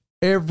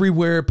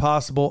 Everywhere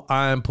possible,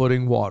 I am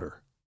putting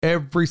water.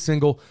 Every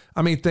single,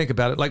 think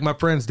about it. Like my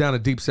friends down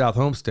at Deep South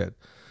Homestead.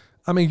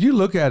 I mean, you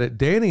look at it,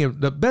 Danny,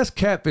 the best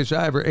catfish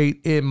I ever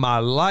ate in my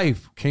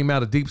life came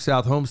out of Deep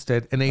South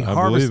Homestead, and they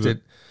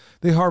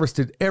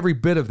harvested every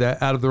bit of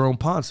that out of their own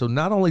pond. So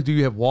not only do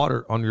you have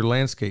water on your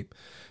landscape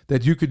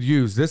that you could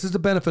use, this is the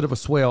benefit of a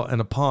swale and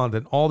a pond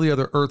and all the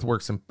other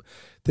earthworks and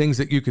things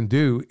that you can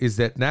do, is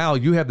that now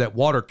you have that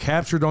water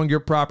captured on your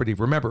property.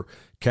 Remember,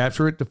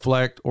 capture it,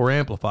 deflect, or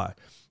amplify.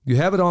 You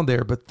have it on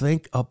there, but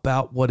think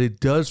about what it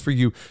does for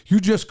you. You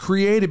just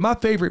created my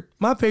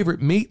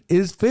favorite meat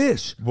is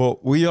fish.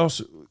 Well, we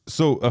also,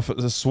 so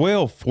a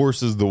swale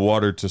forces the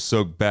water to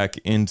soak back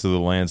into the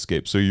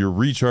landscape. So you're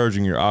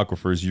recharging your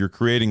aquifers. You're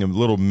creating a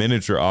little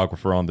miniature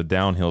aquifer on the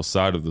downhill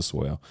side of the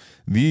swale.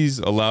 These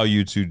allow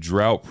you to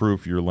drought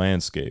proof your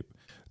landscape.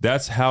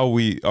 That's how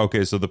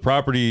so the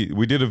property,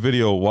 we did a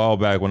video a while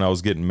back when I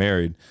was getting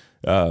married,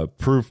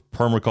 Proof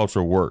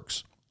Permaculture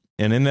Works.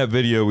 And in that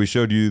video, we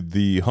showed you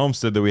the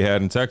homestead that we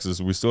had in Texas.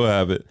 We still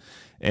have it.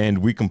 And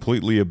we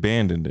completely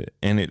abandoned it.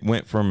 And it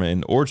went from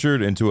an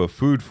orchard into a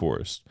food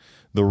forest.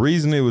 The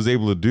reason it was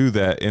able to do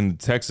that in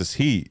Texas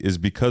heat is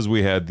because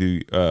we had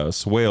the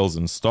swales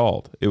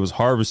installed. It was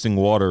harvesting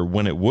water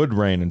when it would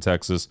rain in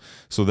Texas.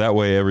 So that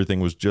way everything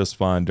was just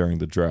fine during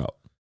the drought.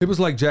 It was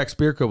like Jack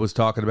Spirko was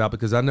talking about,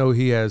 because I know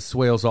he has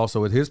swales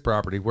also at his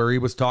property, where he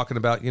was talking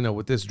about,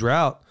 with this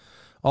drought,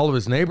 all of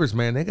his neighbors,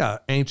 man, they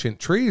got ancient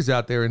trees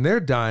out there and they're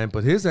dying,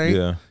 but his ain't.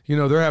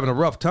 Yeah. They're having a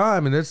rough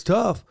time and it's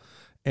tough.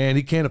 And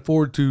he can't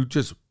afford to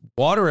just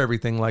water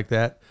everything like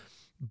that.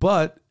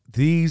 But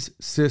these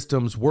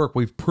systems work.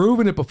 We've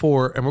proven it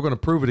before, and we're going to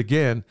prove it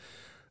again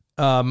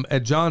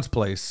at John's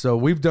place. So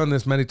we've done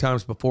this many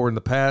times before in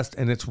the past,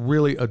 and it's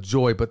really a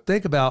joy. But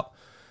think about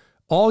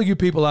all you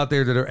people out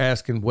there that are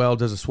asking, well,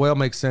 does a swale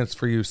make sense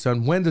for you,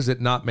 son? When does it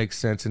not make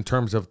sense in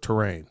terms of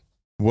terrain?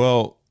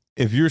 Well,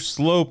 if your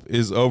slope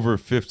is over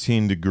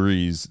 15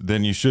 degrees,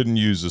 then you shouldn't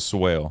use a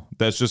swale.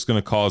 That's just going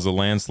to cause a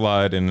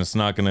landslide, and it's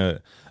not going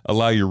to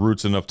allow your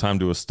roots enough time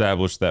to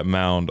establish that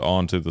mound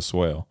onto the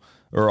swale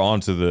or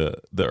onto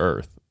the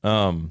earth.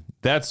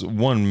 That's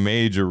one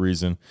major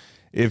reason.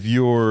 If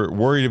you're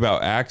worried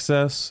about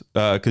access,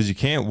 because you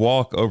can't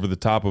walk over the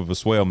top of a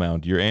swale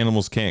mound, your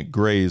animals can't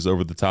graze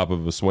over the top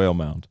of a swale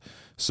mound.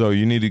 So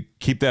you need to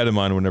keep that in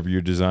mind whenever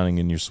you're designing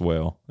in your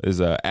swale,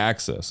 is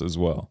access as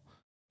well.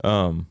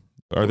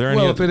 Are there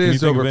any? Well, if it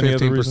is over any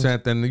other reasons?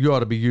 15%, then you ought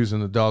to be using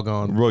the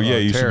doggone. Well, yeah,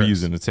 you should terrace. be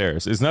using a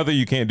terrace. It's not that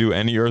you can't do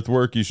any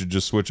earthwork. You should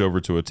just switch over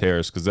to a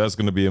terrace, because that's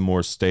going to be a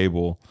more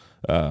stable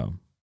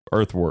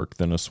earthwork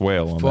than a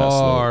swale on that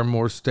far slope.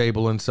 more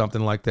stable and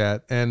something like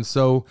that. And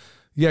so,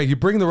 yeah, you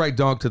bring the right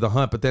dog to the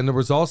hunt. But then there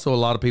was also a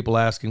lot of people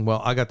asking,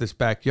 well, I got this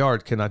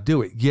backyard. Can I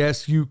do it?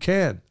 Yes, you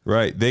can.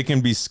 Right. They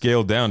can be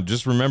scaled down.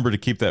 Just remember to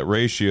keep that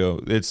ratio.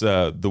 It's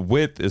the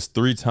width is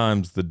 3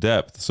 times the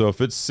depth. So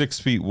if it's 6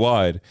 feet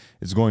wide,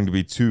 it's going to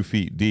be 2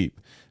 feet deep.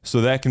 So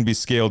that can be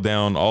scaled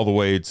down all the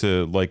way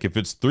to, like, if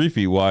it's 3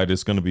 feet wide,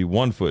 it's going to be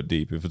 1 foot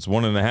deep. If it's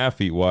 1.5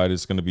 feet wide,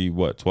 it's going to be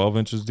 12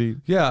 inches deep?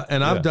 Yeah,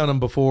 and I've done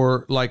them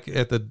before, like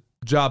at the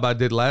job I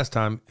did last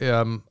time.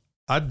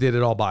 I did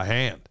it all by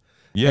hand.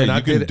 Yeah,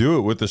 and you can do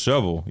it with the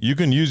shovel. You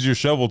can use your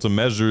shovel to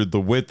measure the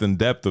width and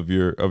depth of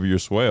your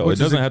swale. It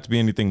doesn't have to be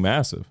anything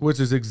massive.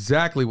 Which is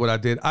exactly what I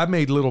did. I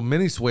made little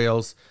mini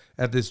swales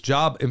at this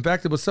job. In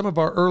fact, it was some of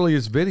our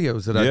earliest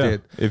videos that I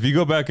did. If you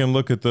go back and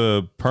look at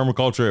the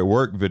Permaculture at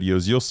Work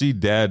videos, you'll see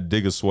Dad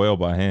dig a swale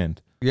by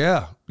hand.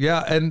 Yeah,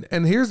 yeah.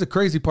 And here's the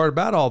crazy part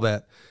about all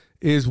that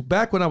is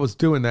back when I was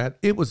doing that,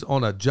 it was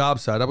on a job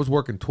site. I was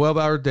working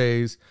 12-hour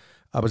days.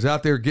 I was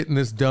out there getting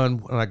this done.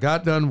 When I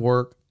got done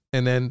work,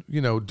 and then,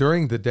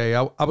 during the day,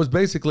 I was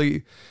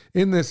basically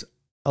in this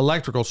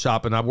electrical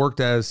shop, and I worked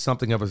as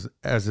something of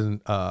as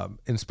an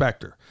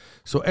inspector.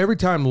 So every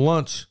time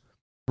lunch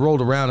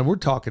rolled around, and we're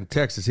talking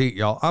Texas heat,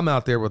 y'all, I'm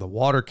out there with a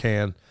water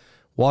can,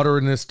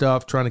 watering this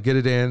stuff, trying to get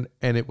it in,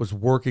 and it was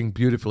working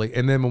beautifully.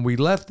 And then when we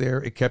left there,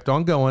 it kept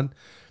on going,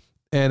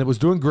 and it was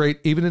doing great,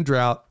 even in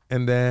drought.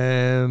 And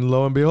then,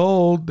 lo and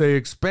behold, they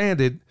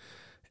expanded,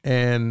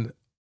 and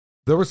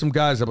there were some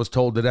guys, I was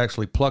told, that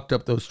actually plucked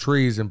up those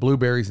trees and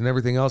blueberries and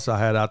everything else I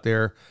had out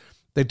there.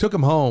 They took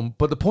them home,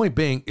 but the point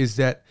being is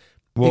that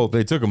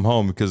they took them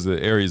home because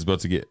the area is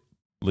about to get,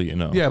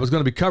 yeah, it was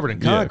going to be covered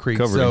in concrete.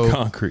 In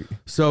concrete.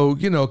 So,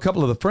 a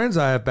couple of the friends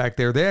I have back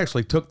there, they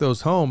actually took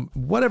those home.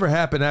 Whatever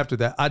happened after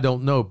that, I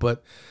don't know,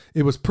 but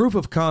it was proof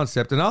of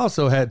concept. And I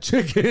also had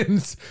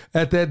chickens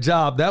at that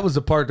job. That was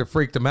the part that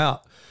freaked them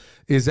out,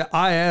 is that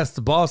I asked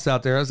the boss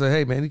out there, I said,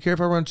 hey, man, you care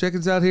if I run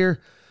chickens out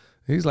here?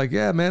 He's like,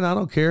 yeah, man, I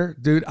don't care.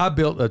 Dude, I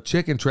built a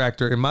chicken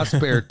tractor in my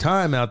spare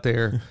time out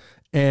there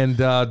and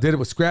did it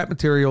with scrap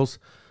materials.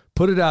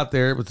 Put it out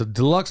there. It was a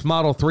deluxe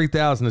model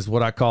 3000 is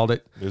what I called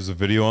it. There's a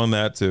video on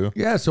that too.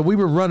 Yeah, so we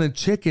were running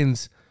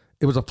chickens.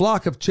 It was a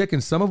flock of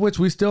chickens, some of which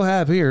we still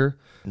have here.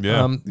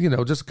 Yeah.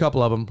 Just a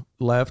couple of them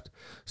left.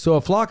 So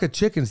a flock of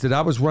chickens that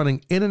I was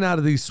running in and out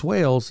of these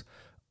swales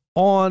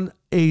on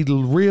a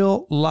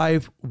real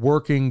life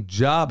working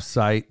job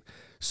site.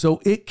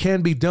 So it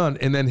can be done.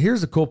 And then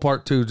here's the cool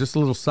part too, just a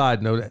little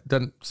side note. It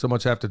doesn't so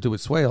much have to do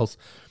with swales.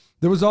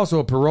 There was also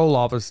a parole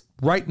office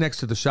right next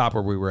to the shop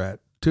where we were at.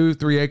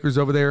 2-3 acres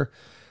over there.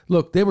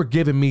 Look, they were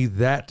giving me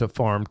that to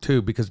farm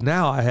too, because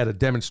now I had a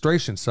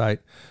demonstration site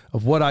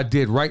of what I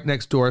did right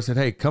next door. I said,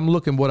 hey, come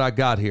look at what I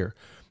got here.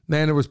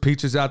 Man, there was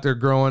peaches out there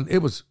growing.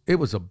 It was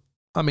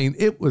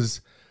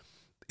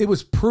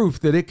proof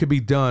that it could be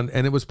done.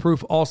 And it was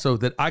proof also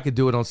that I could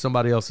do it on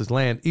somebody else's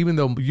land, even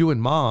though you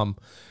and mom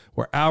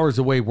were hours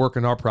away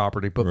working our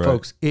property. But right.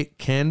 Folks, it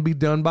can be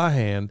done by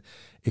hand.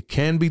 It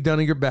can be done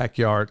in your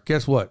backyard.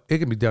 Guess what? It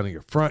can be done in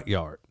your front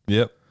yard.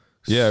 Yep.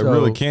 Yeah, it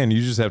really can.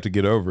 You just have to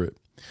get over it.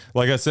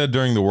 Like I said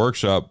during the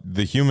workshop,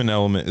 the human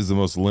element is the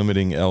most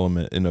limiting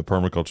element in a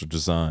permaculture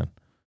design.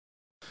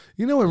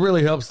 You know what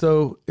really helps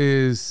though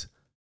is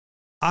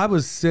I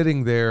was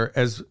sitting there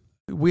as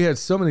we had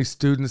so many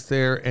students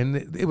there, and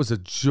it was a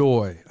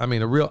joy. I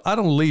mean, I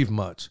don't leave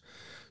much.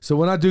 So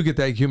when I do get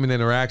that human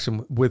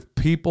interaction with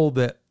people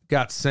that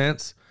got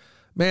sense,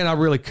 man, I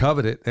really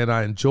covet it and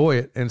I enjoy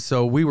it. And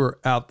so we were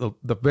out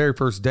the very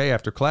first day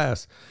after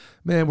class.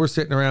 Man, we're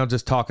sitting around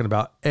just talking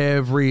about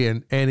every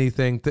and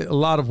anything, a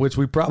lot of which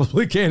we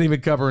probably can't even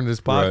cover in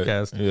this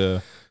podcast. Right. Yeah.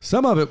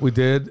 Some of it we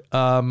did.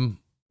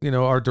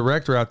 Our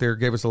director out there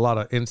gave us a lot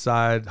of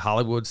inside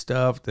Hollywood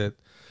stuff.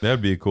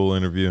 That'd be a cool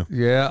interview.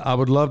 Yeah, I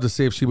would love to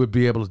see if she would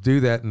be able to do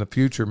that in the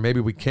future. Maybe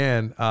we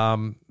can.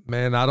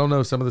 Man, I don't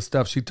know. Some of the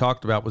stuff she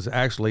talked about was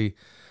actually,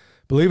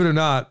 believe it or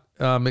not,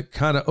 it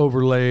kind of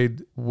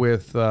overlaid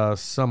with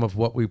some of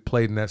what we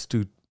played in that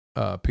Stu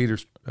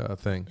Peters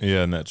thing.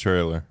 Yeah, in that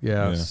trailer.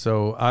 Yeah.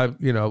 So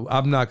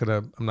I'm not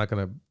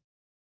gonna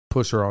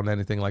push her on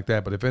anything like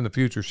that. But if in the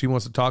future she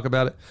wants to talk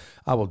about it,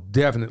 I will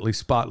definitely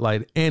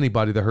spotlight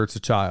anybody that hurts a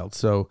child.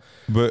 So,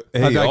 but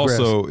hey,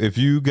 also, if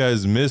you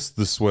guys missed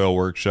the Swale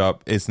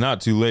workshop, it's not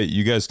too late.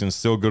 You guys can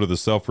still go to the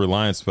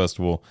Self-Reliance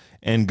Festival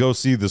and go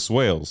see the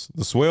Swales.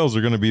 The Swales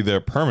are going to be there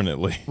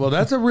permanently. Well,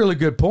 that's a really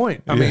good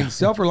point. I mean,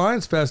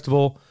 Self-Reliance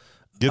Festival.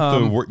 Get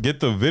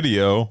the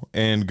video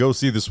and go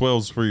see the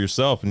Swales for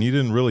yourself. And you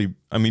didn't really,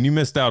 you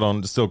missed out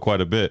on still quite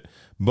a bit,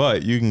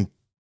 but you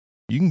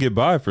can get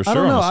by for sure. I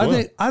don't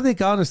know. I think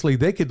honestly,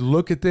 they could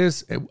look at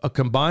this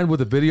combined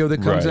with a video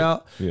that comes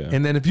out. Yeah.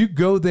 And then if you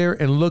go there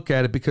and look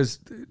at it, because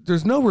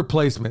there's no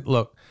replacement.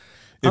 Look,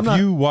 if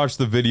you watch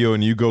the video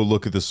and you go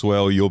look at the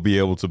swale, you'll be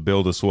able to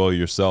build a swale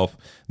yourself.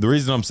 The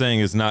reason I'm saying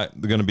it's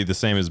not going to be the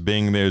same as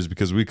being there is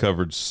because we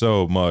covered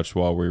so much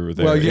while we were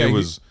there. Well, yeah, it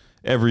was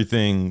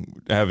everything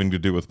having to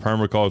do with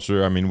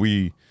permaculture. I mean,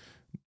 we,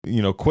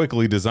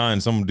 quickly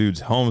designed some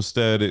dude's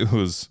homestead. It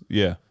was,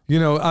 yeah.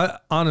 I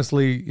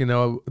honestly,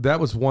 that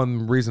was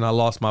one reason I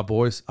lost my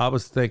voice. I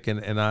was thinking,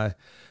 and I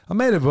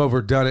may have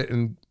overdone it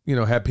and,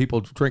 had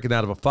people drinking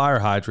out of a fire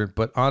hydrant,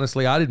 but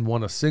honestly, I didn't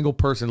want a single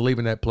person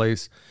leaving that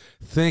place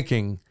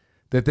thinking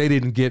that they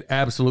didn't get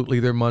absolutely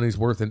their money's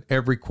worth and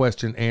every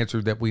question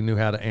answered that we knew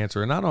how to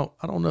answer. And I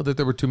don't know that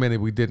there were too many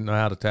we didn't know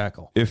how to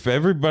tackle. If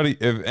anybody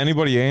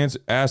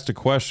asked a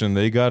question,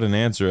 they got an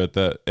answer at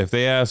that. If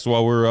they asked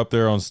while we were up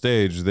there on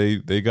stage,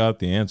 they got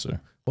the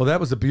answer. Well,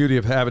 that was the beauty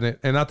of having it.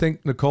 And I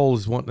think Nicole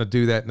is wanting to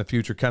do that in the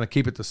future, kind of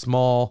keep it to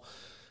small,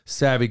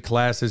 savvy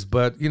classes.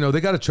 But,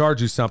 they got to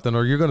charge you something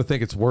or you're going to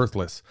think it's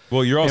worthless.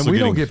 Well, you're also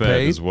getting fed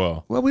paid as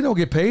well. Well, we don't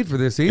get paid for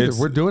this either.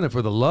 We're doing it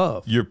for the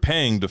love. You're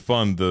paying to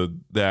fund the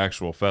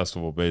actual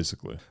festival,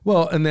 basically.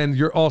 Well, and then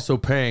you're also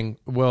paying,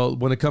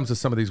 when it comes to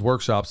some of these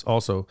workshops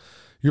also,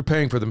 you're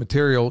paying for the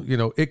material.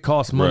 It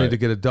costs money to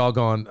get a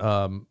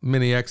doggone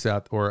Mini X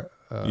out or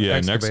Yeah,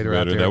 an excavator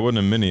out excavator. there. That wasn't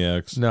a mini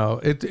X. No,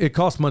 it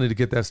costs money to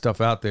get that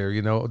stuff out there.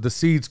 You know, the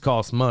seeds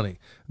cost money.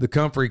 The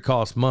comfrey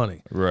costs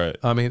money. Right.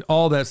 I mean,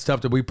 all that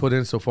stuff that we put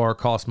in so far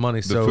costs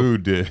money. The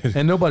food did.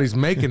 And nobody's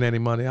making any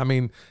money. I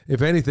mean,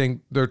 if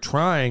anything, they're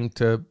trying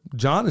to.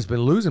 John has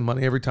been losing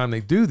money every time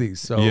they do these.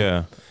 So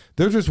Yeah.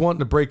 they're just wanting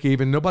to break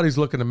even. Nobody's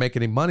looking to make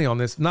any money on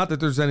this. Not that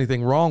there's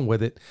anything wrong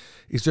with it.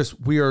 It's just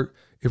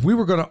if we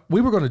were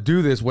gonna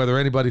do this whether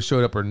anybody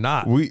showed up or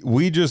not.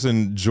 We just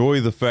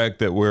enjoy the fact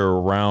that we're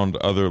around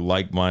other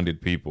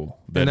like-minded people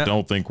that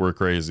don't think we're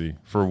crazy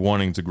for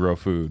wanting to grow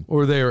food.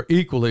 Or they are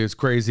equally as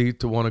crazy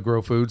to want to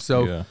grow food.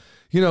 So, Yeah.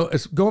 you know,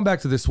 it's going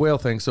back to this swale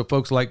thing. So,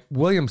 folks, like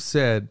William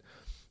said,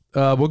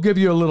 we'll give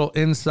you a little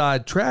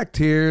inside tract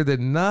here that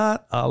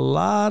not a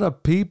lot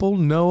of people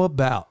know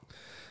about.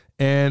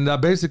 And I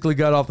basically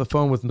got off the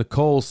phone with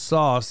Nicole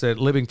Sauce at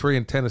Living Free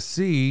in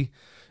Tennessee.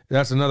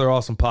 That's another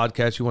awesome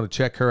podcast. You want to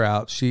check her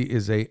out. She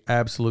is a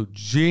absolute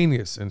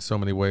genius in so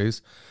many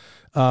ways.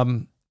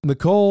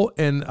 Nicole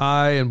and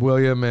I and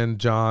William and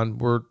John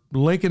were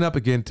linking up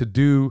again to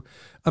do.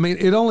 I mean,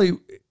 it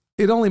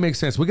only makes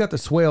sense. We got the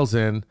swales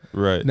in.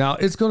 Right. Now,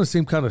 it's going to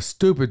seem kind of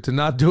stupid to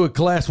not do a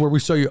class where we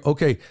show you,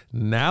 okay,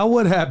 now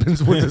what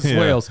happens with the Yeah.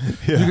 swales?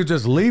 Yeah. You could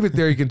just leave it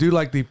there. You can do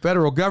like the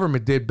federal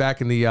government did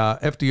back in the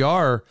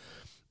FDR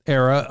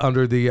era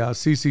under the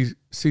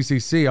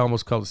CCC, I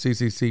almost called it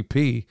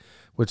CCCP,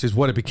 which is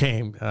what it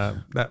became.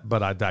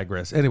 But I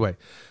digress. Anyway,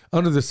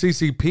 under the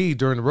CCP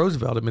during the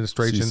Roosevelt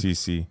administration.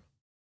 CCC.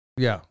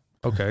 Yeah.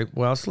 Okay.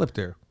 Well, I slipped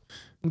there.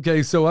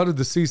 Okay. So under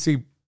the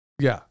CCC,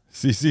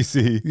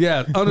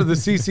 under the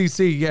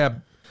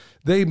CCC,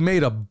 they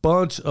made a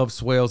bunch of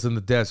swales in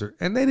the desert,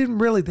 and they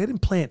didn't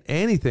plant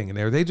anything in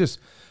there.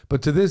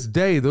 But to this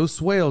day, those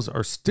swales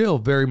are still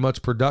very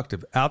much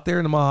productive out there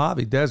in the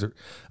Mojave Desert.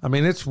 I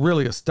mean, it's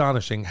really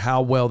astonishing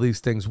how well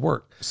these things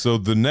work. So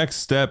the next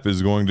step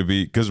is going to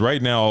be, because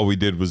right now all we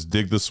did was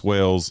dig the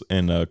swales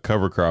and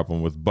cover crop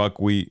them with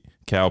buckwheat,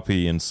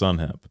 cowpea, and sun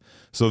hemp.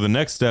 So the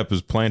next step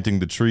is planting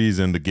the trees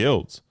and the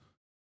guilds.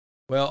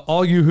 Well,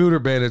 all you hooter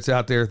bandits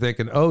out there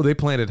thinking, oh, they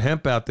planted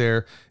hemp out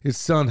there. It's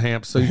sun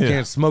hemp, so you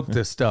can't smoke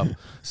this stuff.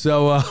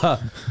 So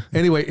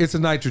anyway, it's a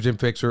nitrogen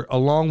fixer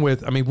along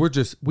with, I mean,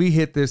 we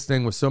hit this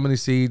thing with so many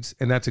seeds,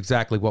 and that's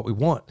exactly what we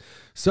want.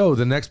 So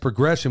the next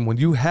progression, when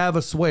you have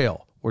a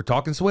swale, we're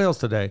talking swales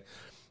today,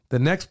 the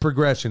next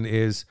progression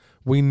is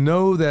we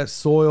know that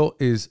soil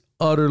is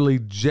utterly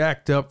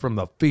jacked up from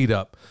the feet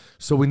up.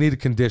 So we need to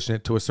condition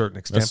it to a certain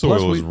extent. That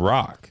soil is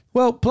rock.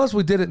 Well, plus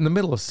we did it in the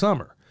middle of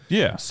summer.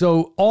 Yeah.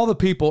 So all the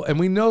people, and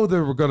we know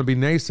there were going to be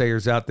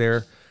naysayers out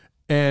there,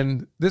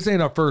 and this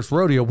ain't our first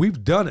rodeo.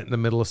 We've done it in the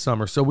middle of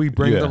summer, so we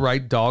bring the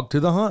right dog to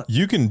the hunt.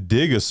 You can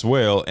dig a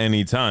swale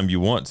anytime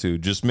you want to.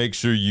 Just make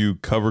sure you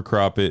cover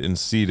crop it and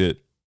seed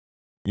it,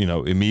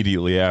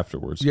 immediately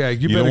afterwards. Yeah,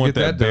 you don't better want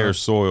get that bare done.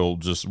 soil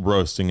just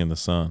roasting in the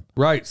sun.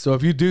 Right. So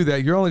if you do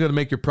that, you're only going to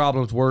make your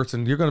problems worse,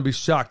 and you're going to be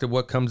shocked at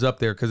what comes up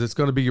there because it's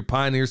going to be your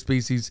pioneer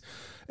species,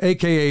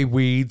 aka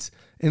weeds.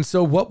 And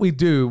so what we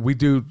do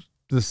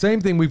the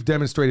same thing we've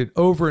demonstrated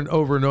over and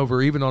over and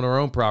over, even on our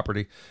own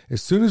property.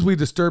 As soon as we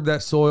disturb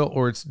that soil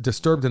or it's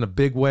disturbed in a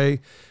big way,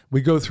 we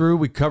go through,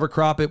 we cover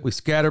crop it, we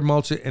scatter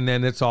mulch it, and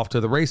then it's off to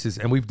the races.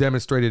 And we've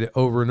demonstrated it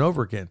over and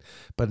over again.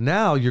 But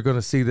now you're going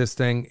to see this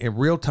thing in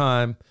real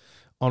time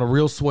on a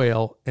real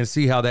swale and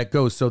see how that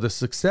goes. So the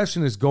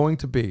succession is going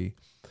to be,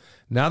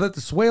 now that the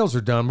swales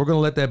are done, we're going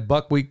to let that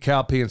buckwheat,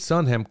 cowpea, and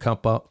sun hemp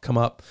come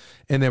up.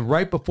 And then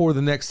right before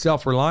the next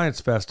Self-Reliance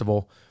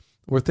Festival,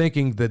 we're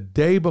thinking the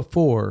day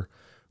before,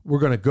 we're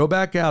going to go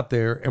back out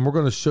there and we're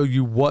going to show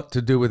you what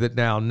to do with it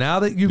now. Now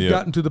that you've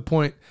gotten to the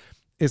point,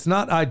 it's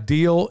not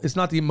ideal. It's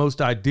not the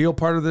most ideal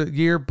part of the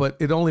year, but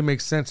it only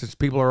makes sense since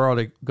people are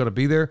already going to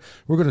be there.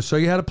 We're going to show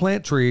you how to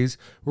plant trees.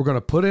 We're going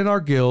to put in our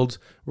guilds.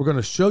 We're going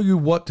to show you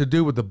what to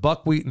do with the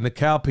buckwheat and the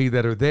cowpea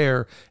that are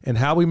there and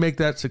how we make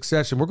that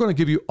succession. We're going to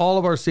give you all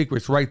of our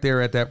secrets right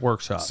there at that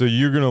workshop. So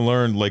you're going to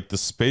learn like the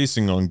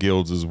spacing on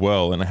guilds as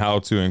well and how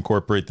to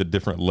incorporate the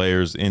different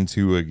layers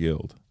into a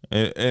guild.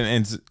 And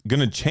it's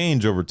going to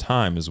change over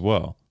time as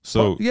well.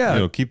 So,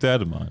 keep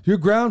that in mind. Your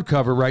ground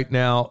cover right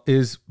now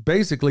is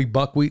basically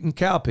buckwheat and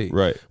cowpea.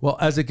 Right. Well,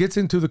 as it gets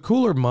into the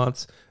cooler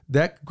months,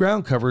 that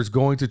ground cover is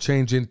going to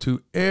change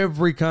into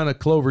every kind of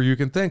clover you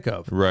can think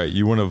of. Right.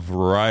 You want a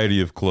variety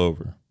of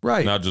clover.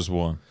 Right. Not just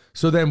one.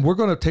 So then we're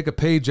going to take a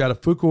page out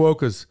of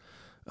Fukuoka's,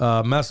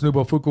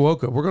 Masanobu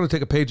Fukuoka. We're going to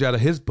take a page out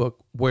of his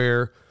book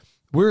where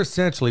we're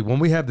essentially, when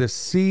we have this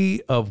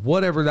sea of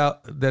whatever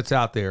that's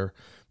out there,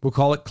 we'll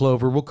call it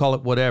clover, we'll call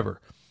it whatever.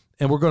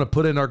 And we're going to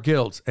put in our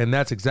guilds. And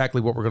that's exactly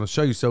what we're going to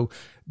show you. So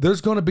there's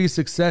going to be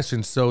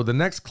succession. So the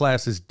next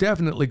class is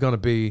definitely going to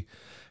be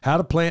how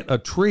to plant a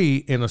tree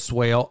in a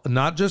swale.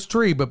 Not just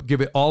tree, but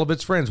give it all of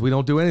its friends. We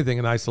don't do anything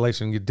in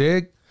isolation. You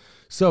dig?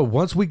 So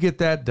once we get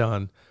that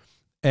done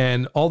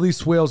and all these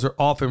swales are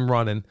off and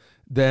running,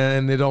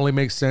 then it only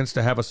makes sense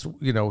to have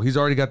he's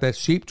already got that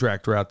sheep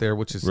tractor out there,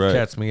 which is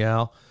cat's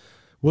meow.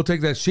 We'll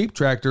take that sheep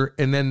tractor,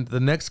 and then the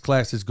next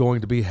class is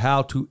going to be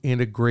how to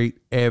integrate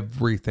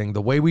everything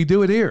the way we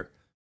do it here.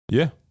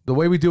 Yeah. The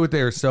way we do it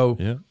there. So,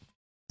 Yeah.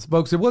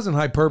 folks, it wasn't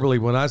hyperbole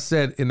when I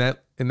said in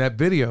that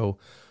video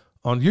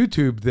on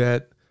YouTube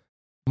that,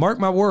 mark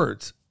my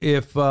words,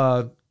 if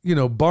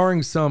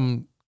barring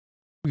some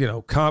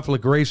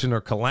conflagration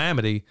or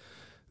calamity,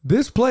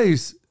 this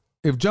place,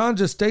 if John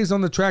just stays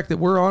on the track that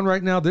we're on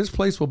right now, this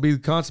place will be the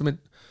consummate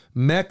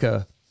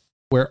mecca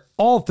where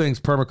all things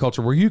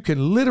permaculture, where you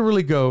can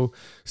literally go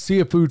see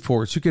a food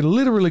forest. You can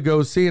literally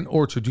go see an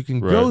orchard. You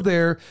can go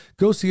there,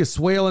 go see a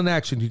swale in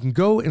action. You can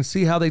go and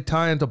see how they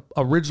tie into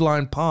a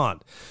ridgeline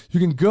pond. You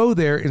can go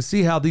there and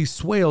see how these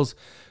swales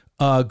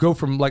go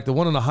from like the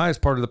one on the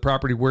highest part of the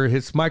property where it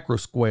hits micro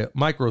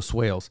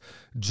swales.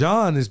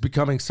 John is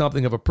becoming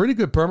something of a pretty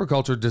good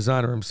permaculture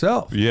designer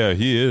himself. Yeah,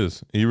 he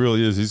is. He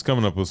really is. He's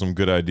coming up with some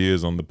good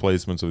ideas on the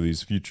placements of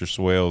these future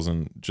swales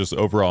and just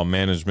overall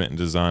management and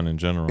design in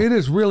general. It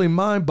is really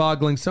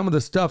mind-boggling, some of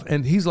the stuff,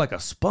 and he's like a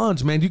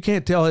sponge, man. You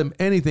can't tell him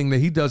anything that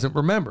he doesn't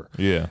remember.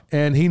 Yeah.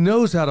 And he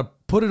knows how to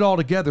put it all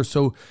together.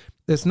 So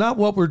it's not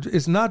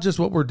just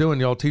what we're doing,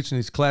 y'all, teaching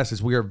these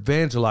classes. We are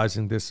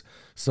evangelizing this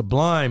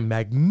sublime,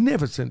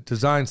 magnificent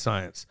design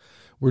science.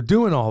 We're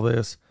doing all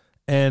this,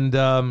 and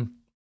and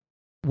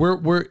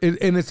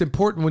it's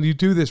important when you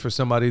do this for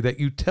somebody that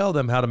you tell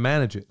them how to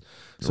manage it.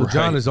 So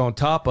John is on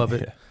top of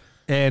it,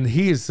 and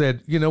he has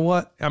said, you know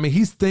what? I mean,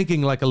 he's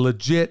thinking like a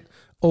legit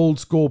old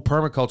school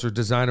permaculture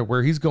designer,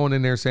 where he's going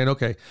in there saying,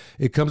 okay,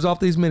 it comes off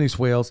these mini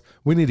swales.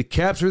 We need to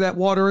capture that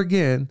water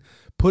again,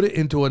 put it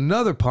into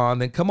another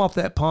pond, then come off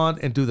that pond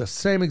and do the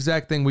same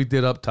exact thing we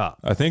did up top.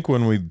 I think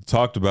when we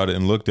talked about it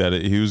and looked at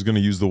it, he was going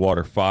to use the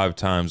water 5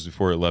 times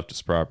before it left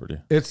his property.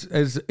 It's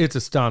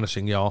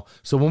astonishing, y'all.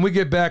 So when we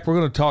get back, we're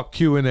going to talk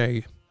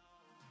Q&A.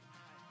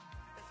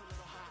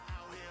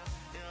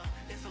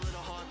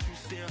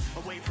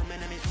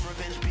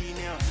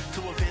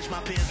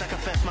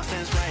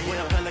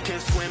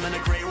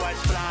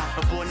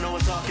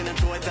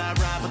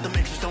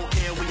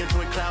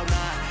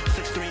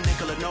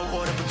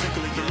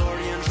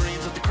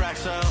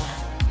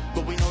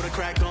 But we know the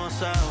crack gon'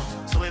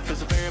 sell. So if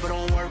it's a variable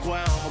don't work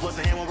well, I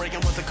wasn't here when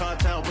breaking was a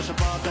cartel. Push a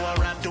ball, do I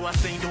rap, do I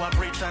sing, do I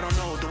preach? I don't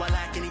know. Do I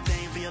lack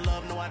anything via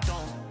love? No, I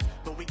don't.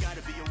 But we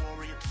gotta be a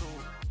warrior too,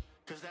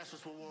 cause that's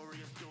just what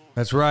warriors do.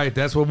 That's right.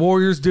 That's what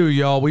warriors do,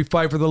 y'all. We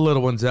fight for the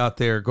little ones out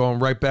there. Going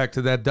right back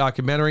to that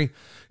documentary.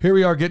 Here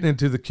we are getting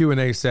into the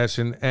Q&A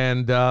session.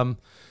 And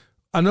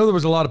I know there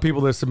was a lot of people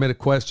that submitted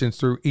questions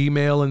through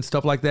email and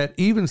stuff like that,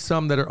 even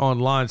some that are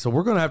online. So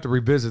we're going to have to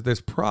revisit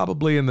this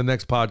probably in the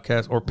next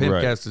podcast or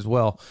Pincast as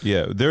well.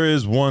 Yeah, there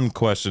is one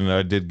question that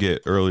I did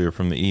get earlier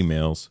from the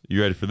emails.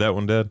 You ready for that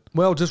one, Dad?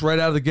 Well, just right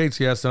out of the gates,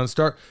 yeah, son.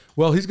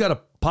 Well, he's got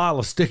a pile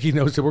of sticky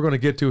notes that we're going to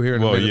get to here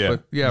in a minute. Yeah.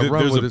 But yeah,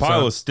 There's a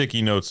pile of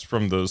sticky notes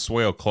from the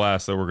swale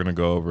class that we're going to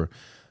go over.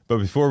 But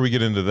before we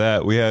get into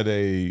that, we had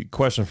a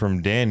question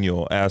from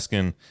Daniel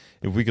asking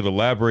if we could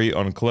elaborate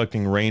on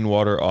collecting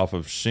rainwater off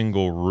of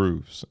shingle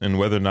roofs and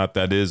whether or not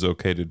that is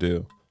okay to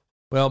do.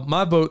 Well,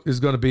 my vote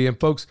is going to be, and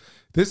folks,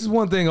 this is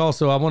one thing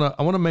also I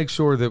want to make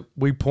sure that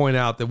we point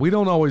out that we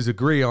don't always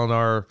agree on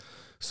our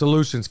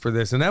solutions for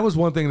this. And that was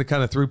one thing that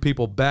kind of threw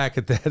people back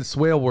at that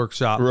swale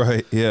workshop.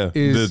 Right, yeah,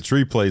 the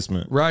tree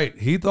placement. Right.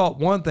 He thought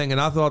one thing and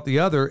I thought the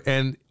other,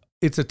 and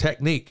it's a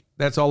technique.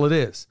 That's all it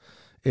is.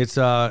 It's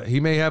he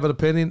may have an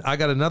opinion. I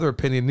got another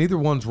opinion. Neither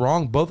one's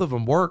wrong. Both of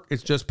them work.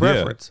 It's just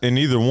preference. Yeah, and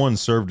neither one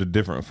served a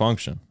different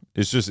function.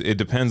 It's just, it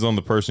depends on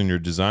the person you're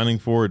designing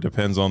for. It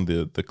depends on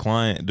the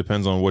client. It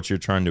depends on what you're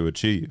trying to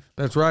achieve.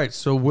 That's right.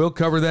 So we'll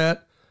cover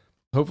that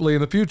hopefully in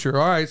the future.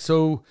 All right.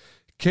 So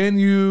can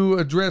you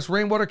address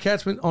rainwater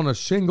catchment on a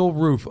shingle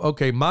roof?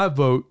 Okay. My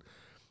vote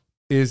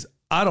is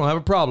I don't have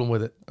a problem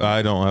with it.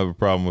 I don't have a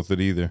problem with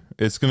it either.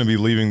 It's going to be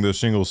leaving the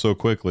shingles so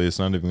quickly, it's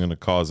not even going to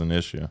cause an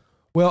issue.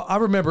 Well, I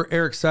remember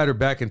Eric Sider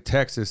back in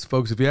Texas.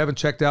 Folks, if you haven't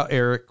checked out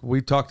Eric,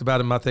 we talked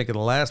about him, I think, in the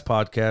last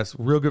podcast.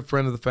 Real good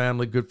friend of the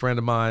family, good friend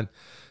of mine.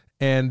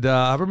 And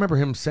I remember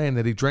him saying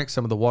that he drank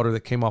some of the water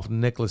that came off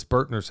Nicholas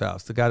Bertner's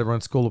house, the guy that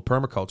runs School of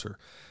Permaculture.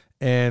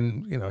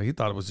 And, he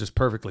thought it was just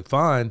perfectly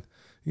fine,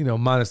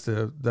 minus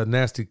the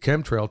nasty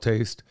chemtrail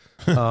taste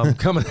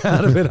coming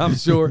out of it, I'm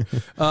sure.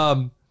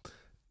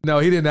 No,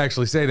 he didn't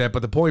actually say that.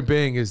 But the point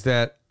being is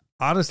that,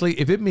 honestly,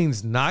 if it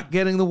means not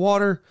getting the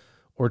water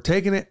or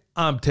taking it,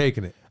 I'm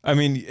taking it. I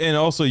mean, and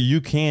also you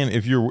can,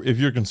 if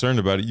you're concerned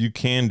about it, you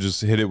can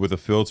just hit it with a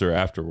filter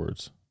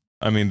afterwards.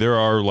 I mean, there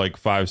are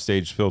like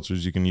 5-stage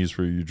filters you can use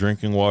for your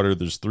drinking water.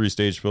 There's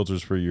 3-stage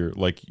filters for your,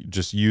 like,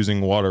 just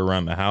using water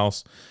around the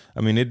house.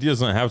 I mean, it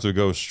doesn't have to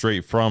go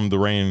straight from the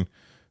rain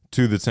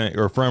to the tank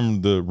or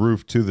from the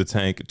roof to the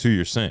tank to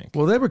your sink.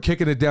 Well, they were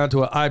kicking it down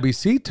to an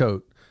IBC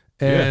tote.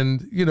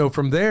 And,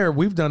 from there,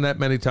 we've done that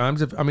many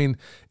times.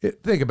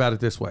 Think about it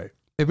this way.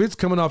 If it's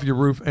coming off your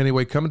roof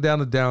anyway, coming down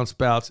the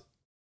downspouts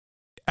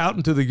out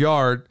into the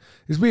yard,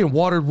 it's being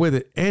watered with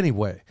it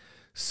anyway.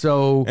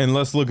 So, and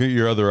let's look at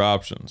your other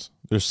options.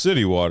 There's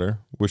city water,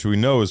 which we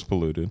know is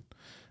polluted.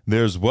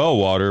 There's well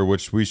water,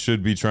 which we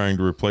should be trying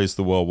to replace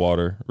the well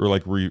water or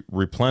like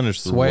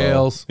replenish the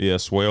swales. Well. Yeah,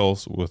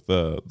 swales with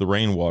the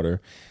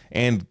rainwater.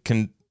 And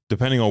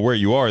depending on where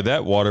you are,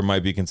 that water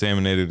might be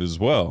contaminated as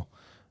well.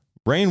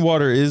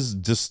 Rainwater is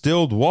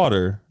distilled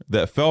water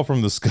that fell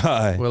from the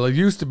sky. Well, it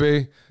used to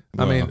be.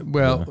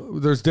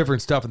 There's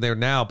different stuff in there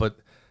now, but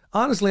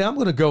honestly, I'm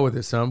going to go with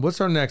it, son.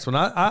 What's our next one?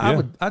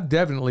 I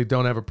definitely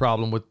don't have a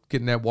problem with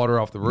getting that water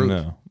off the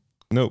roof.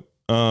 Nope.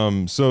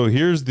 So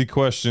here's the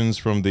questions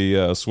from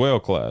the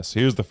swale class.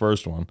 Here's the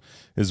first one: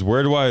 is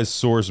where do I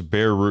source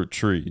bare root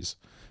trees?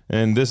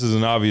 And this is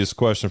an obvious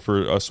question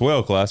for a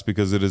swale class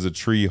because it is a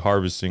tree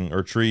harvesting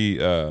or tree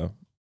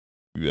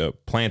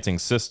planting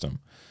system,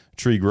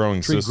 tree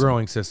growing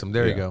system.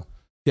 There you go.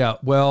 Yeah.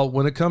 Well,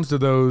 when it comes to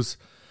those,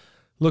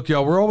 look,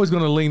 y'all, we're always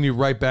going to lean you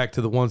right back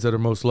to the ones that are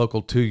most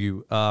local to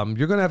you.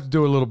 You're going to have to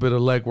do a little bit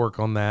of legwork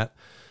on that.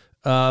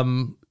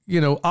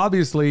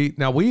 Obviously,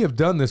 now we have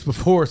done this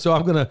before, so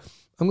I'm going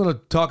to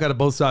talk out of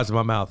both sides of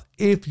my mouth.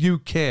 If you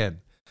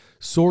can,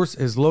 source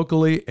as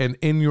locally and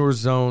in your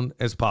zone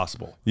as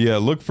possible. Yeah,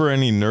 look for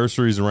any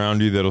nurseries around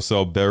you that'll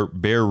sell bare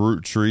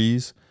root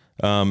trees.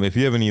 If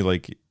you have any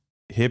like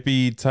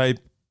hippie type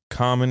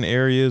common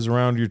areas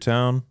around your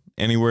town,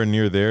 anywhere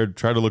near there,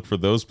 try to look for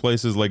those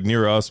places. Like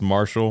near us,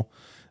 Marshall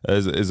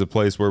is a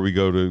place where we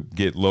go to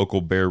get local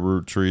bare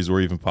root trees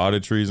or even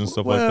potted trees and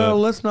stuff like that. Well,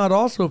 let's not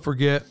also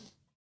forget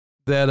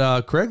that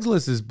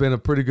Craigslist has been a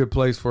pretty good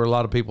place for a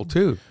lot of people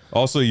too.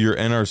 Also, your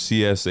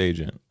NRCS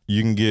agent.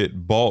 You can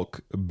get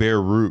bulk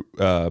bare root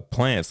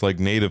plants, like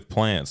native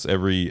plants.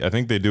 I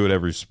think they do it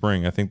every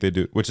spring. I think they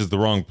do, which is the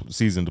wrong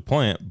season to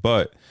plant,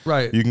 but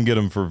right. You can get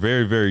them for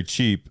very, very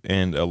cheap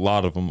and a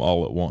lot of them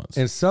all at once.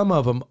 And some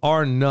of them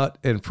are nut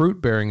and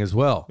fruit bearing as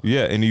well.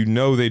 Yeah, and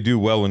they do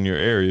well in your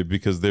area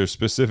because they're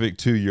specific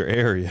to your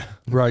area.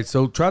 Right,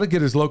 so try to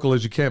get as local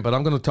as you can, but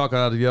I'm going to talk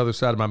out of the other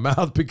side of my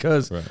mouth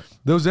because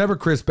those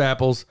Evercrisp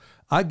apples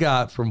I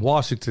got from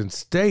Washington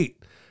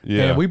State,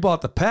 and we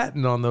bought the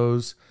patent on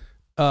those.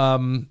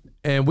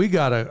 And we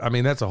got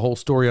that's a whole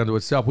story unto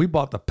itself. We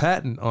bought the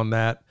patent on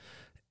that,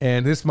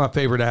 and this is my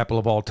favorite apple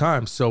of all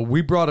time. So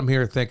we brought them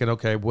here thinking,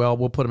 okay, well,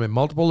 we'll put them in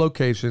multiple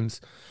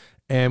locations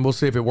and we'll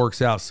see if it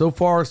works out. So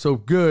far, so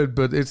good,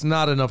 but it's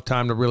not enough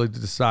time to really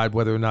decide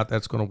whether or not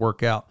that's going to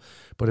work out.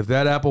 But if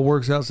that apple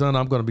works out, son,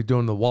 I'm going to be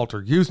doing the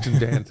Walter Houston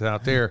dance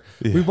out there.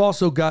 Yeah. We've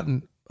also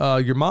gotten,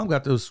 your mom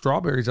got those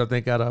strawberries, I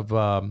think, out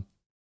of,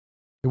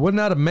 it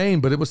wasn't out of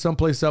Maine, but it was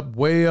someplace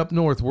way up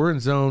north. We're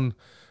in zone.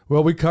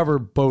 Well, we cover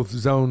both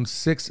zone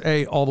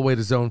 6A all the way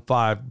to zone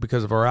 5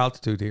 because of our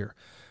altitude here.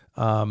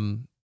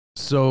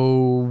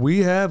 So we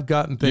have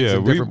gotten things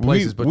in different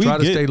places, but try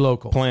to stay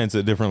local. Plants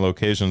at different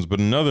locations.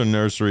 But another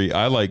nursery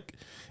I like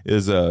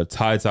is a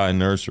Ty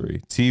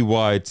Nursery,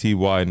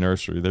 TYTY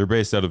Nursery. They're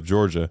based out of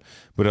Georgia,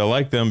 but I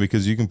like them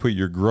because you can put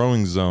your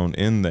growing zone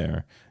in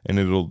there and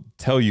it'll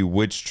tell you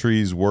which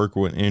trees work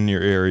in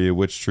your area,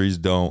 which trees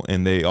don't.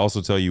 And they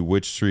also tell you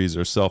which trees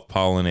are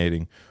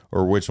self-pollinating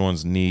or which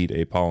ones need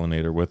a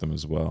pollinator with them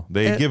as well.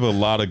 They give a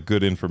lot of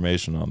good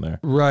information on there.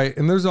 Right.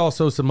 And there's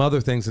also some other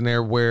things in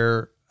there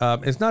where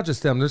it's not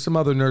just them. There's some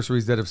other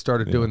nurseries that have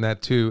started doing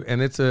that too. And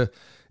it's a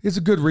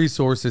good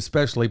resource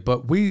especially,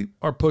 but we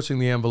are pushing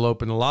the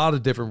envelope in a lot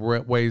of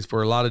different ways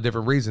for a lot of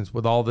different reasons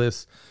with all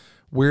this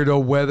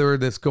weirdo weather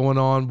that's going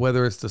on,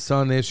 whether it's the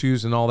sun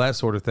issues and all that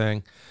sort of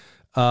thing.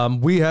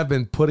 We have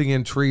been putting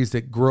in trees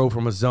that grow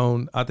from a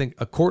zone. I think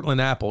a Cortland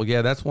apple.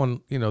 Yeah, that's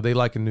one, they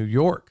like in New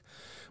York.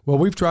 Well,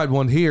 we've tried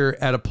one here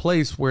at a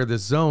place where the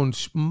zone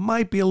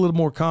might be a little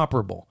more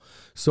comparable.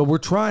 So we're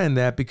trying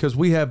that because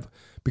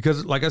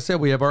like I said,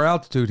 we have our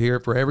altitude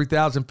here. For every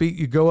 1,000 feet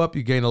you go up,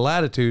 you gain a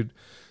latitude.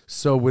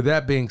 So with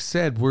that being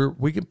said,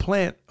 we can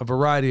plant a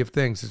variety of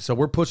things. And so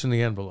we're pushing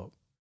the envelope.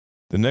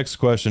 The next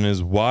question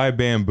is, why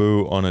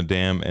bamboo on a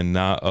dam and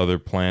not other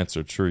plants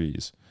or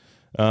trees?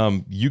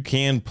 You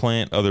can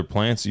plant other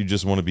plants. You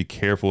just want to be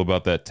careful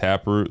about that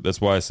taproot. That's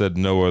why I said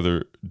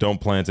don't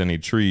plant any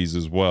trees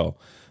as well.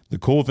 The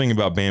cool thing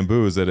about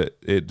bamboo is that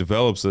it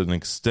develops an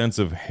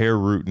extensive hair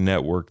root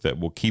network that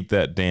will keep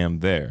that dam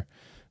there.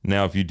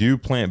 Now, if you do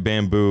plant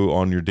bamboo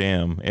on your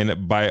dam,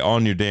 and by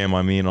on your dam,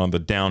 I mean on the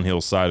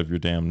downhill side of your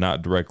dam,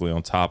 not directly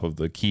on top of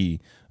the key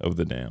of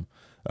the dam.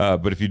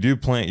 But if you do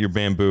plant your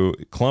bamboo,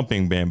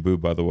 clumping bamboo,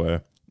 by the way,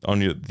 on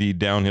the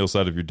downhill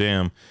side of your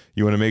dam,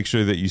 you want to make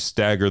sure that you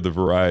stagger the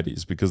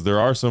varieties because there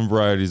are some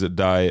varieties that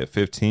die at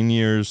 15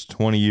 years,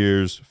 20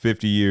 years,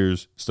 50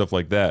 years, stuff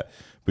like that.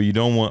 But you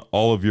don't want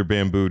all of your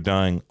bamboo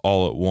dying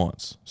all at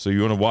once. So you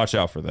want to watch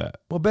out for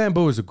that. Well,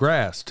 bamboo is a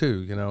grass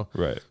too,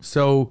 Right.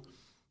 So,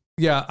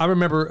 yeah, I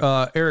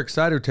remember Eric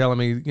Sider telling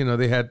me,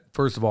 they had,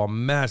 first of all,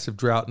 massive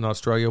drought in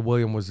Australia.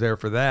 William was there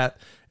for that.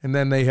 And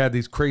then they had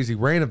these crazy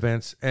rain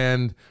events.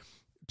 And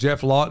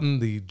Jeff Lawton,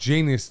 the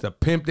genius, the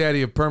pimp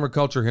daddy of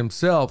permaculture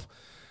himself,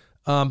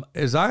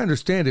 as I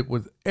understand it,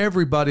 with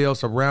everybody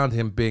else around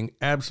him being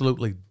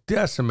absolutely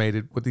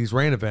decimated with these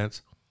rain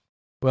events,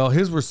 well,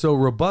 his were so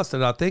robust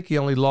that I think he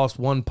only lost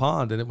one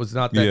pond, and it was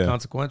not that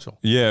consequential.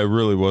 Yeah, it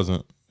really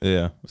wasn't.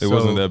 Yeah, it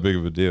wasn't that big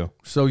of a deal.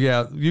 So,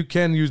 yeah, you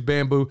can use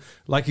bamboo.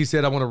 Like he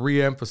said, I want to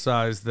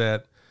reemphasize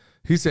that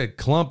he said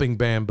clumping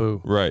bamboo.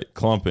 Right,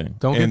 clumping.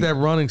 Don't get that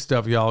running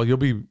stuff, y'all. You'll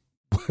be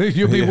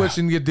you'll be Yeah.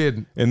 wishing you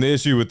didn't. And the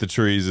issue with the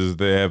trees is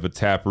they have a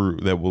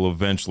taproot that will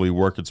eventually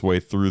work its way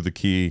through the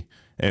key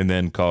and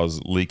then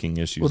cause leaking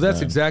issues. Well, that's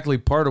then. exactly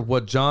part of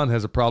what John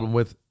has a problem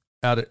with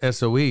out at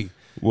SOE.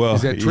 Well,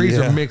 is that trees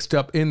yeah. are mixed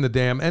up in the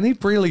dam, and he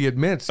freely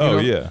admits. You Oh, know,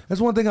 yeah.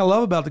 that's one thing I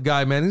love about the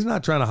guy, man. He's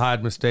not trying to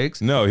hide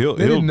mistakes. No, he'll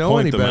didn't know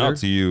point any them better. out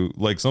to you,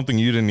 like something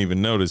you didn't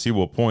even notice. He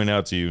will point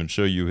out to you and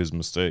show you his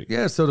mistake.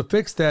 Yeah, so to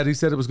fix that, he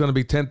said it was going to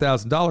be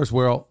 $10,000.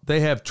 Well, they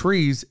have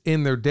trees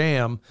in their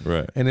dam,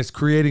 Right. and it's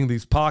creating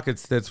these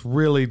pockets that's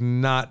really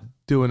not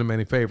doing him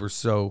any favors.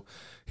 So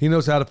he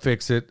knows how to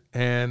fix it,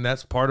 and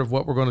that's part of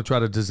what we're going to try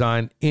to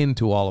design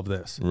into all of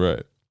this.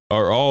 Right.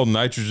 Are all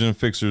nitrogen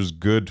fixers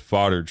good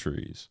fodder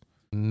trees?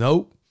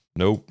 Nope.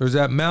 Nope. There's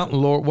that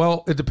mountain laurel.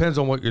 Well, it depends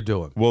on what you're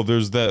doing. Well,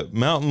 there's that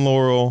mountain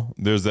laurel.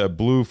 There's that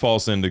blue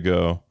false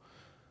indigo.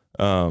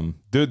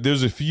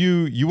 There's a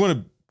few. You want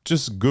to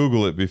just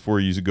Google it before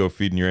you go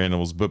feeding your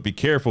animals, but be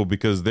careful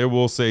because they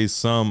will say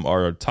some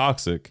are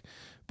toxic,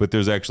 but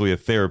there's actually a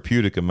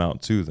therapeutic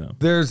amount to them.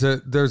 There's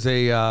a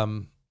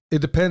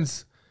it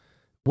depends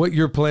what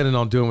you're planning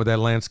on doing with that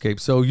landscape.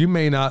 So you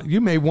may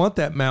want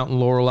that mountain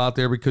laurel out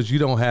there because you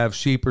don't have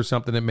sheep or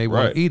something that may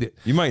want Right. to eat it.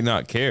 You might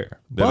not care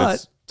that But-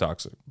 it's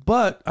toxic.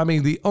 But I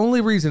mean, the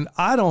only reason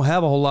I don't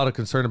have a whole lot of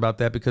concern about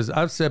that, because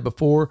I've said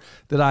before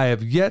that I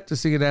have yet to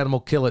see an animal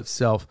kill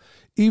itself,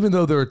 even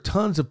though there are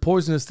tons of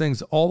poisonous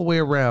things all the way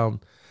around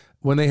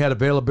when they had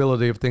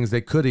availability of things they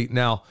could eat.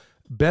 Now,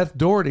 Beth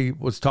Doherty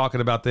was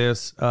talking about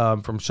this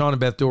from Sean and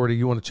Beth Doherty.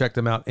 You want to check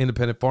them out.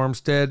 Independent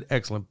Farmstead,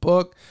 excellent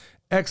book,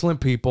 excellent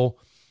people.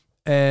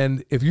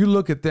 And if you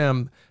look at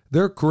them,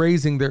 they're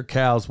grazing their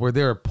cows where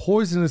there are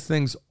poisonous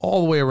things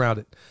all the way around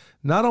it.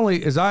 Not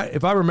only if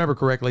I remember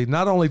correctly,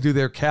 not only do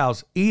their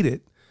cows eat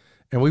it,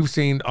 and we've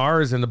seen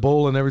ours and the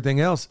bull and everything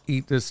else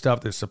eat this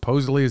stuff that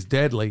supposedly is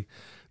deadly,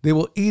 they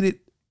will eat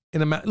it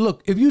in a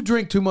look. If you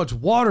drink too much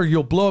water,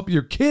 you'll blow up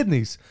your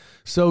kidneys.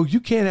 So you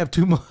can't have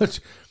too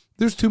much.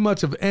 There's too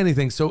much of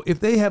anything. So if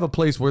they have a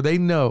place where they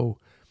know,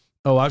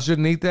 oh, I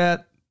shouldn't eat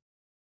that.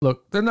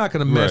 Look, they're not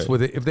going to mess Right.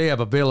 with it if they have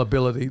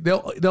availability.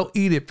 They'll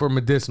eat it for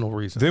medicinal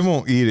reasons. They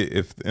won't eat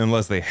it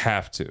unless they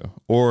have to,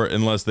 or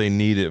unless they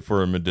need it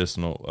for a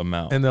medicinal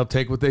amount. And they'll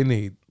take what they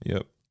need.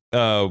 Yep.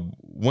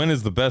 When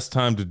is the best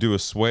time to do a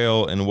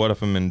swale, and what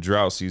if I'm in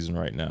drought season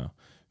right now?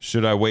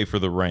 Should I wait for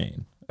the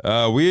rain?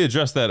 We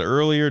addressed that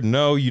earlier.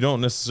 No, you don't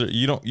necessarily.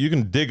 You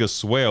can dig a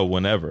swale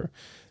whenever.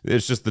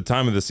 It's just the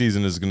time of the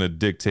season is going to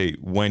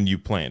dictate when you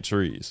plant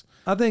trees.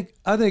 I think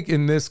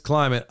in this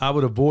climate, I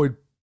would avoid.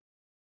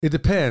 It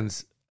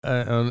depends,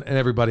 and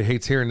everybody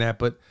hates hearing that,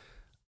 but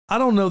I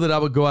don't know that I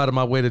would go out of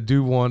my way to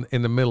do one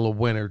in the middle of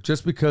winter,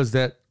 just because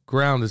that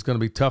ground is going to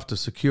be tough to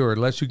secure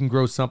unless you can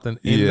grow something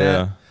in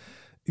that.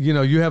 You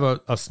know, you have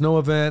a snow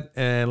event,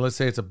 and let's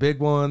say it's a big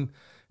one,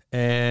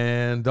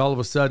 and all of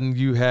a sudden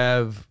you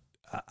have.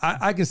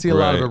 I can see a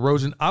lot of Right.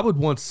 erosion. I would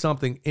want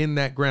something in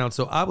that ground,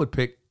 so I would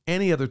pick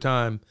any other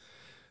time.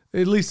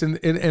 At least,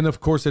 and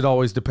of course, it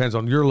always depends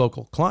on your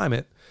local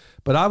climate,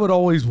 but I would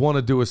always want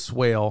to do a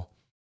swale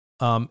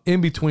in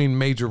between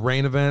major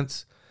rain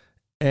events.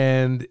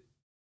 And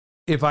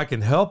if I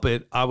can help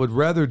it, I would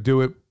rather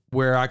do it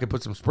where I could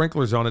put some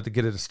sprinklers on it to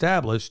get it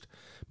established,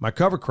 my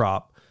cover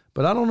crop.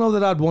 But I don't know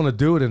that I'd want to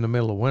do it in the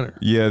middle of winter.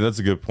 Yeah, that's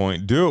a good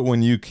point. Do it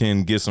when you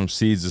can get some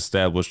seeds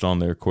established on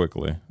there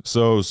quickly.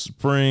 So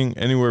spring,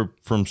 anywhere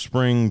from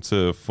spring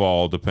to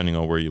fall, depending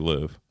on where you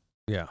live.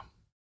 Yeah.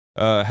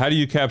 How do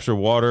you capture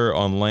water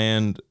on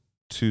land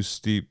too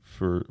steep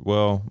for,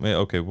 well,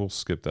 okay, we'll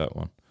skip that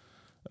one.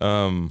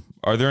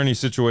 Are there any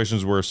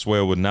situations where a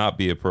swale would not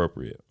be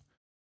appropriate?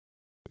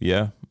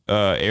 Yeah.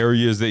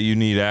 Areas that you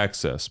need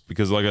access,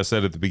 because like I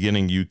said at the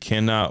beginning, you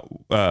can't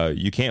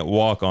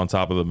walk on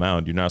top of the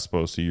mound. You're not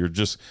supposed to. You're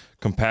just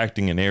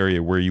compacting an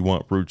area where you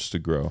want roots to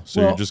grow.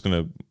 So you're just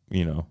going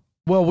to,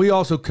 Well, we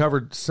also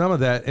covered some of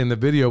that in the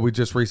video we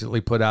just recently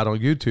put out on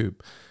YouTube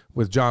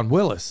with John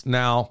Willis.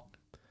 Now,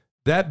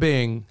 that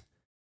being,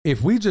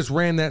 if we just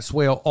ran that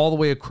swale all the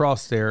way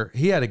across there,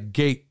 he had a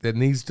gate that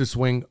needs to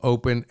swing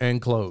open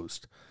and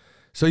closed.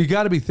 So you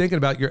got to be thinking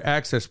about your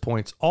access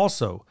points.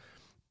 Also,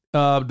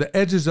 the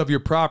edges of your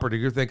property,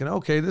 you're thinking,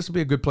 okay, this would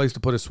be a good place to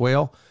put a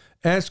swale.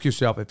 Ask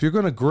yourself, if you're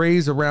going to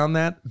graze around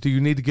that, do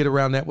you need to get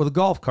around that with a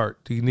golf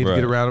cart? Do you need to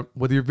get around it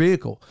with your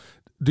vehicle?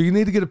 Do you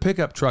need to get a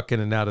pickup truck in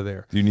and out of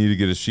there? you need to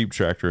get a sheep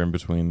tractor in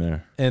between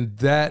there. And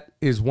that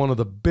is one of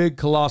the big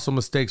colossal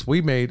mistakes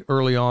we made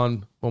early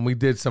on when we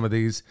did some of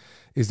these,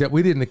 is that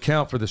we didn't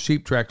account for the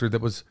sheep tractor that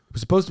was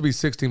supposed to be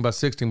 16 by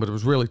 16, but it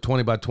was really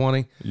 20 by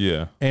 20.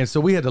 Yeah. And so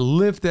we had to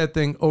lift that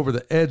thing over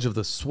the edge of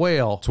the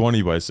swale.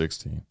 20 by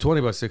 16.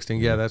 20 by 16.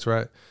 Yeah, that's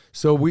right.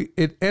 So we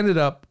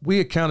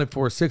accounted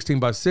for a 16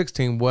 by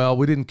 16. Well,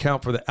 we didn't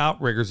count for the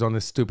outriggers on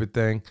this stupid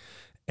thing.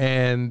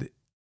 And,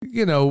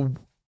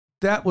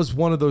 that was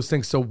one of those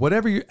things. So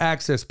whatever your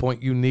access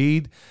point you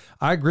need,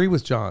 I agree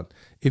with John.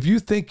 If you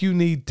think you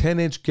need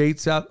 10-inch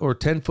gates out or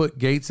 10-foot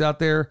gates out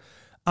there,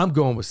 I'm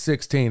going with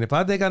 16. If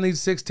I think I need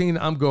 16,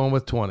 I'm going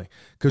with 20,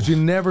 because you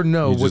never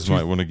know You what just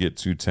might want to get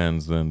 2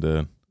 10s then,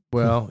 Dad.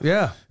 Well,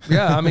 yeah.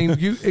 I mean,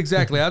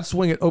 exactly. I'd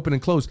swing it open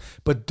and close,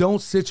 but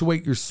don't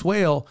situate your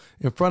swale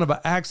in front of an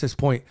access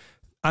point.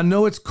 I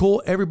know it's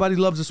cool. Everybody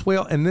loves a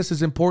swale, and this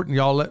is important,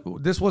 y'all.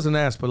 This wasn't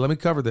asked, but let me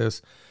cover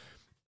this.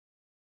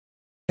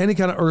 Any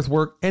kind of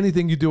earthwork,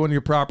 anything you do on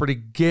your property,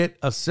 get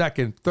a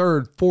second,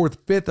 third, fourth,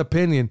 fifth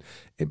opinion.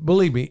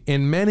 Believe me,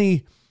 in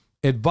many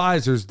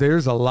advisors,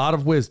 there's a lot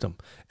of wisdom,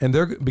 and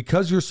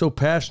because you're so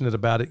passionate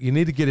about it, you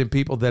need to get in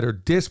people that are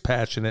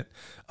dispassionate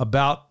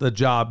about the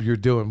job you're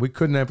doing. We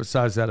couldn't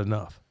emphasize that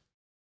enough.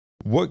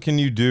 What can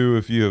you do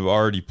if you have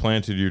already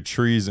planted your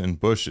trees and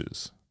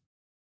bushes?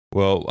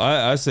 Well,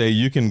 I say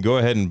you can go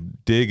ahead and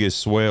dig a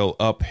swale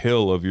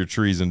uphill of your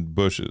trees and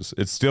bushes.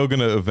 It's still going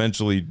to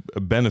eventually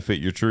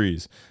benefit your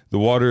trees. The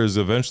water is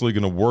eventually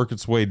going to work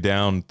its way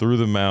down through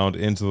the mound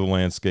into the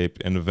landscape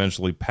and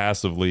eventually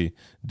passively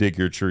dig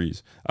your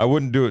trees. I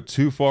wouldn't do it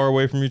too far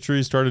away from your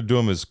trees. Try to do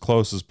them as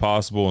close as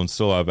possible and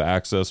still have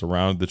access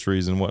around the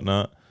trees and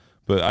whatnot.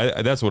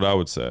 But that's what I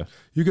would say.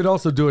 You could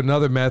also do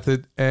another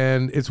method,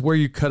 and it's where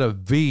you cut a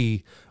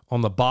V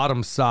on the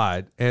bottom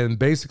side. And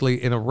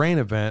basically, in a rain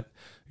event,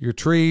 your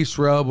tree,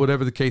 shrub,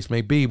 whatever the case may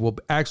be, will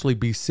actually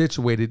be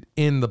situated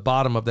in the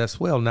bottom of that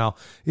swale. Now,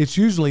 it's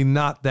usually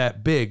not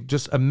that big.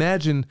 Just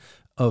imagine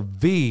a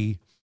V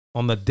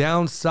on the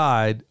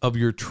downside of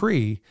your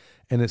tree,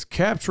 and it's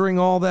capturing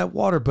all that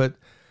water. But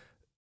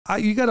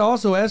you got to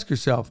also ask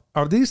yourself,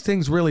 are these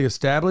things really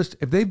established?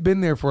 If they've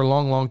been there for a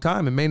long, long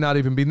time, it may not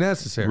even be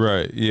necessary.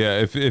 Right. Yeah.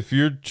 If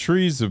your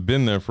trees have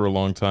been there for a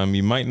long time,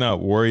 you might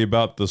not worry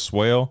about the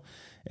swale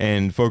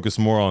and focus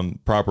more on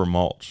proper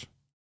mulch,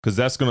 because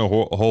that's going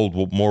to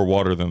hold more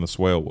water than the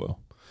swale will.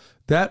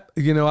 That,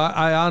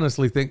 I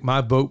honestly think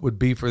my vote would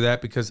be for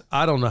that, because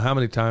I don't know how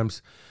many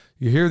times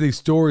you hear these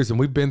stories, and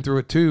we've been through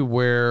it too,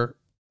 where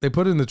they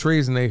put it in the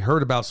trees and they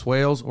heard about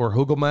swales or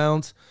hugel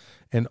mounds,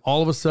 and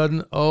all of a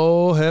sudden,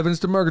 oh, heavens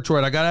to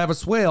Murgatroyd, I got to have a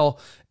swale.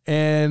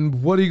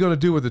 And what are you going to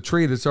do with a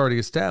tree that's already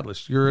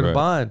established? You're in a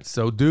bind.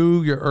 So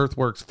do your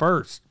earthworks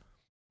first.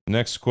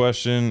 Next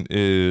question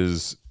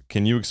is,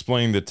 can you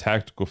explain the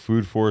tactical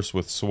food force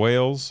with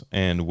swales,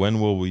 and when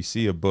will we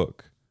see a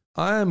book?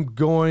 I'm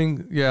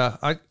going,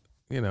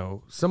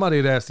 somebody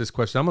had asked this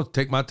question. I'm going to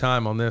take my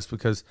time on this,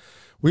 because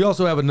we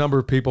also have a number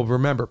of people.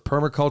 Remember,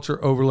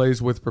 permaculture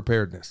overlays with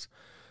preparedness.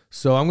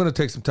 So I'm going to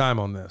take some time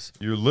on this.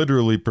 You're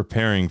literally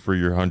preparing for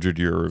your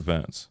 100-year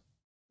events.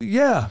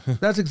 Yeah,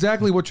 that's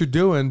exactly what you're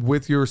doing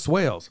with your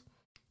swales,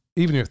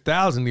 even your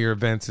 1,000-year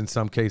events in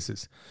some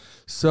cases.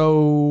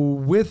 So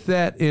with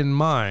that in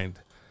mind,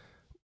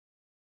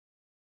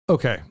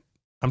 okay,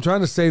 I'm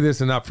trying to say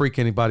this and not freak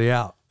anybody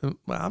out.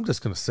 I'm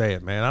just going to say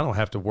it, man. I don't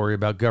have to worry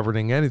about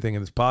governing anything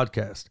in this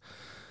podcast.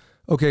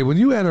 Okay, when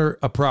you enter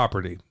a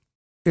property,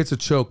 it's a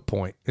choke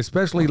point,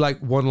 especially like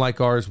one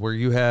like ours, where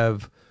you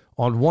have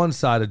on one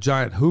side a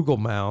giant hugel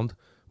mound,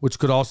 which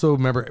could also,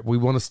 remember, we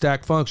want to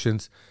stack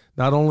functions.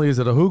 Not only is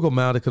it a hugel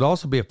mound, it could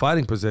also be a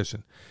fighting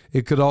position.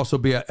 It could also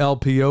be a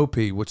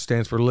LPOP, which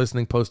stands for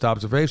Listening Post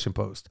Observation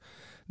Post.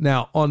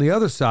 Now, on the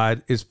other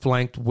side is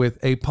flanked with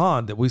a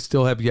pond that we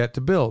still have yet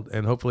to build,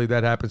 and hopefully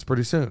that happens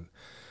pretty soon.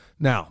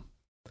 Now,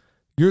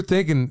 you're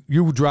thinking,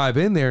 you drive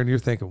in there and you're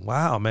thinking,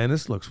 wow, man,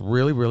 this looks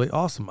really, really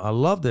awesome. I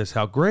love this.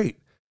 How great.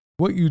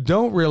 What you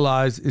don't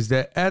realize is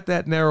that at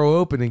that narrow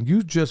opening,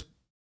 you just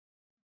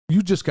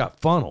got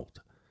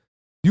funneled.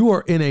 You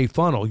are in a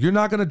funnel. You're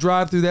not going to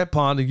drive through that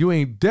pond, and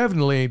you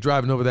definitely ain't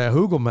driving over that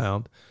hugel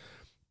mound.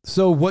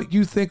 So what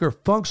you think are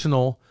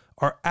functional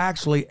are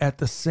actually at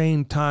the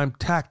same time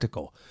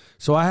tactical.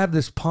 So I have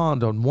this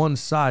pond on one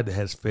side that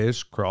has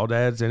fish,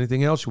 crawdads,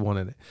 anything else you want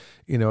in it.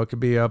 It could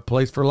be a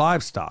place for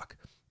livestock,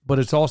 but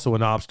it's also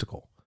an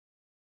obstacle.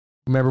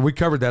 Remember, we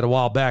covered that a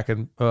while back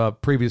in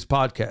previous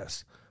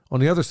podcasts. On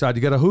the other side,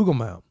 you got a hugel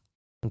mound,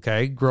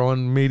 okay,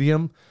 growing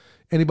medium.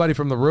 Anybody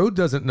from the road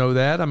doesn't know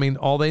that. I mean,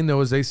 all they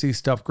know is they see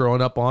stuff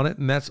growing up on it,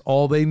 and that's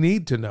all they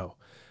need to know.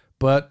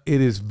 But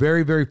it is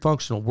very, very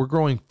functional. We're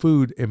growing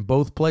food in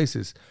both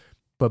places,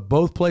 but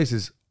both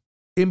places,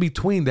 in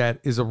between that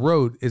is a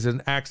road, is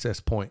an access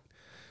point.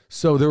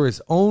 So there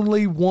is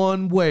only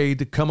one way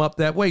to come up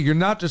that way. You're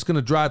not just going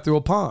to drive through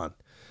a pond.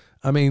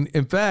 I mean,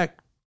 in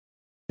fact,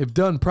 if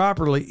done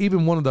properly,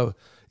 even one of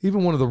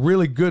the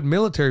really good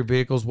military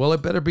vehicles, well,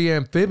 it better be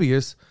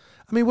amphibious.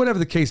 I mean, whatever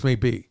the case may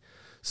be.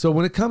 So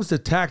when it comes to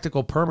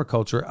tactical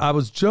permaculture, I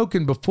was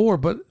joking before,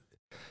 but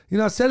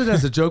I said it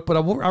as a joke, but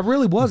I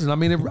really wasn't. I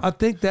mean, I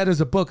think that is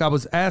a book. I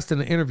was asked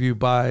in an interview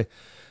by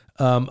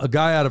a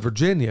guy out of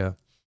Virginia.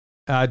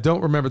 I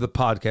don't remember the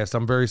podcast.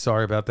 I'm very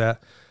sorry about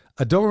that.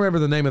 I don't remember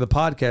the name of the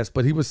podcast,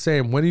 but he was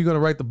saying, when are you going to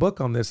write the book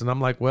on this? And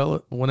I'm like,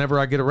 well, whenever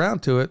I get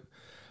around to it.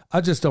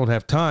 I just don't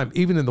have time.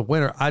 Even in the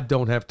winter, I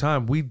don't have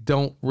time. We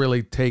don't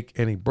really take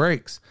any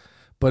breaks,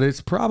 but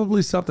it's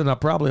probably something I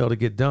probably ought to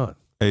get done.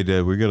 Hey,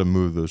 Dad, we got to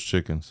move those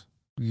chickens.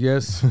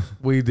 Yes,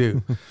 we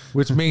do,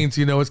 which means,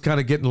 it's kind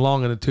of getting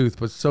long in the tooth.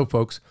 But so,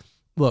 folks,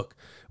 look,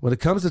 when it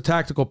comes to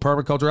tactical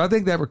permaculture, I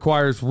think that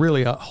requires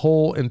really a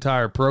whole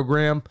entire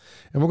program,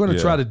 and we're going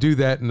to try to do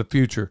that in the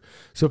future.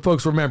 So,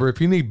 folks, remember, if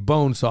you need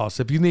bone sauce,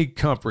 if you need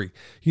comfrey,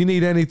 you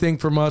need anything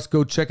from us,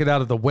 go check it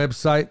out at the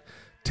website.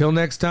 Till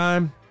next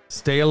time,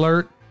 stay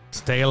alert,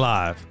 stay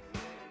alive.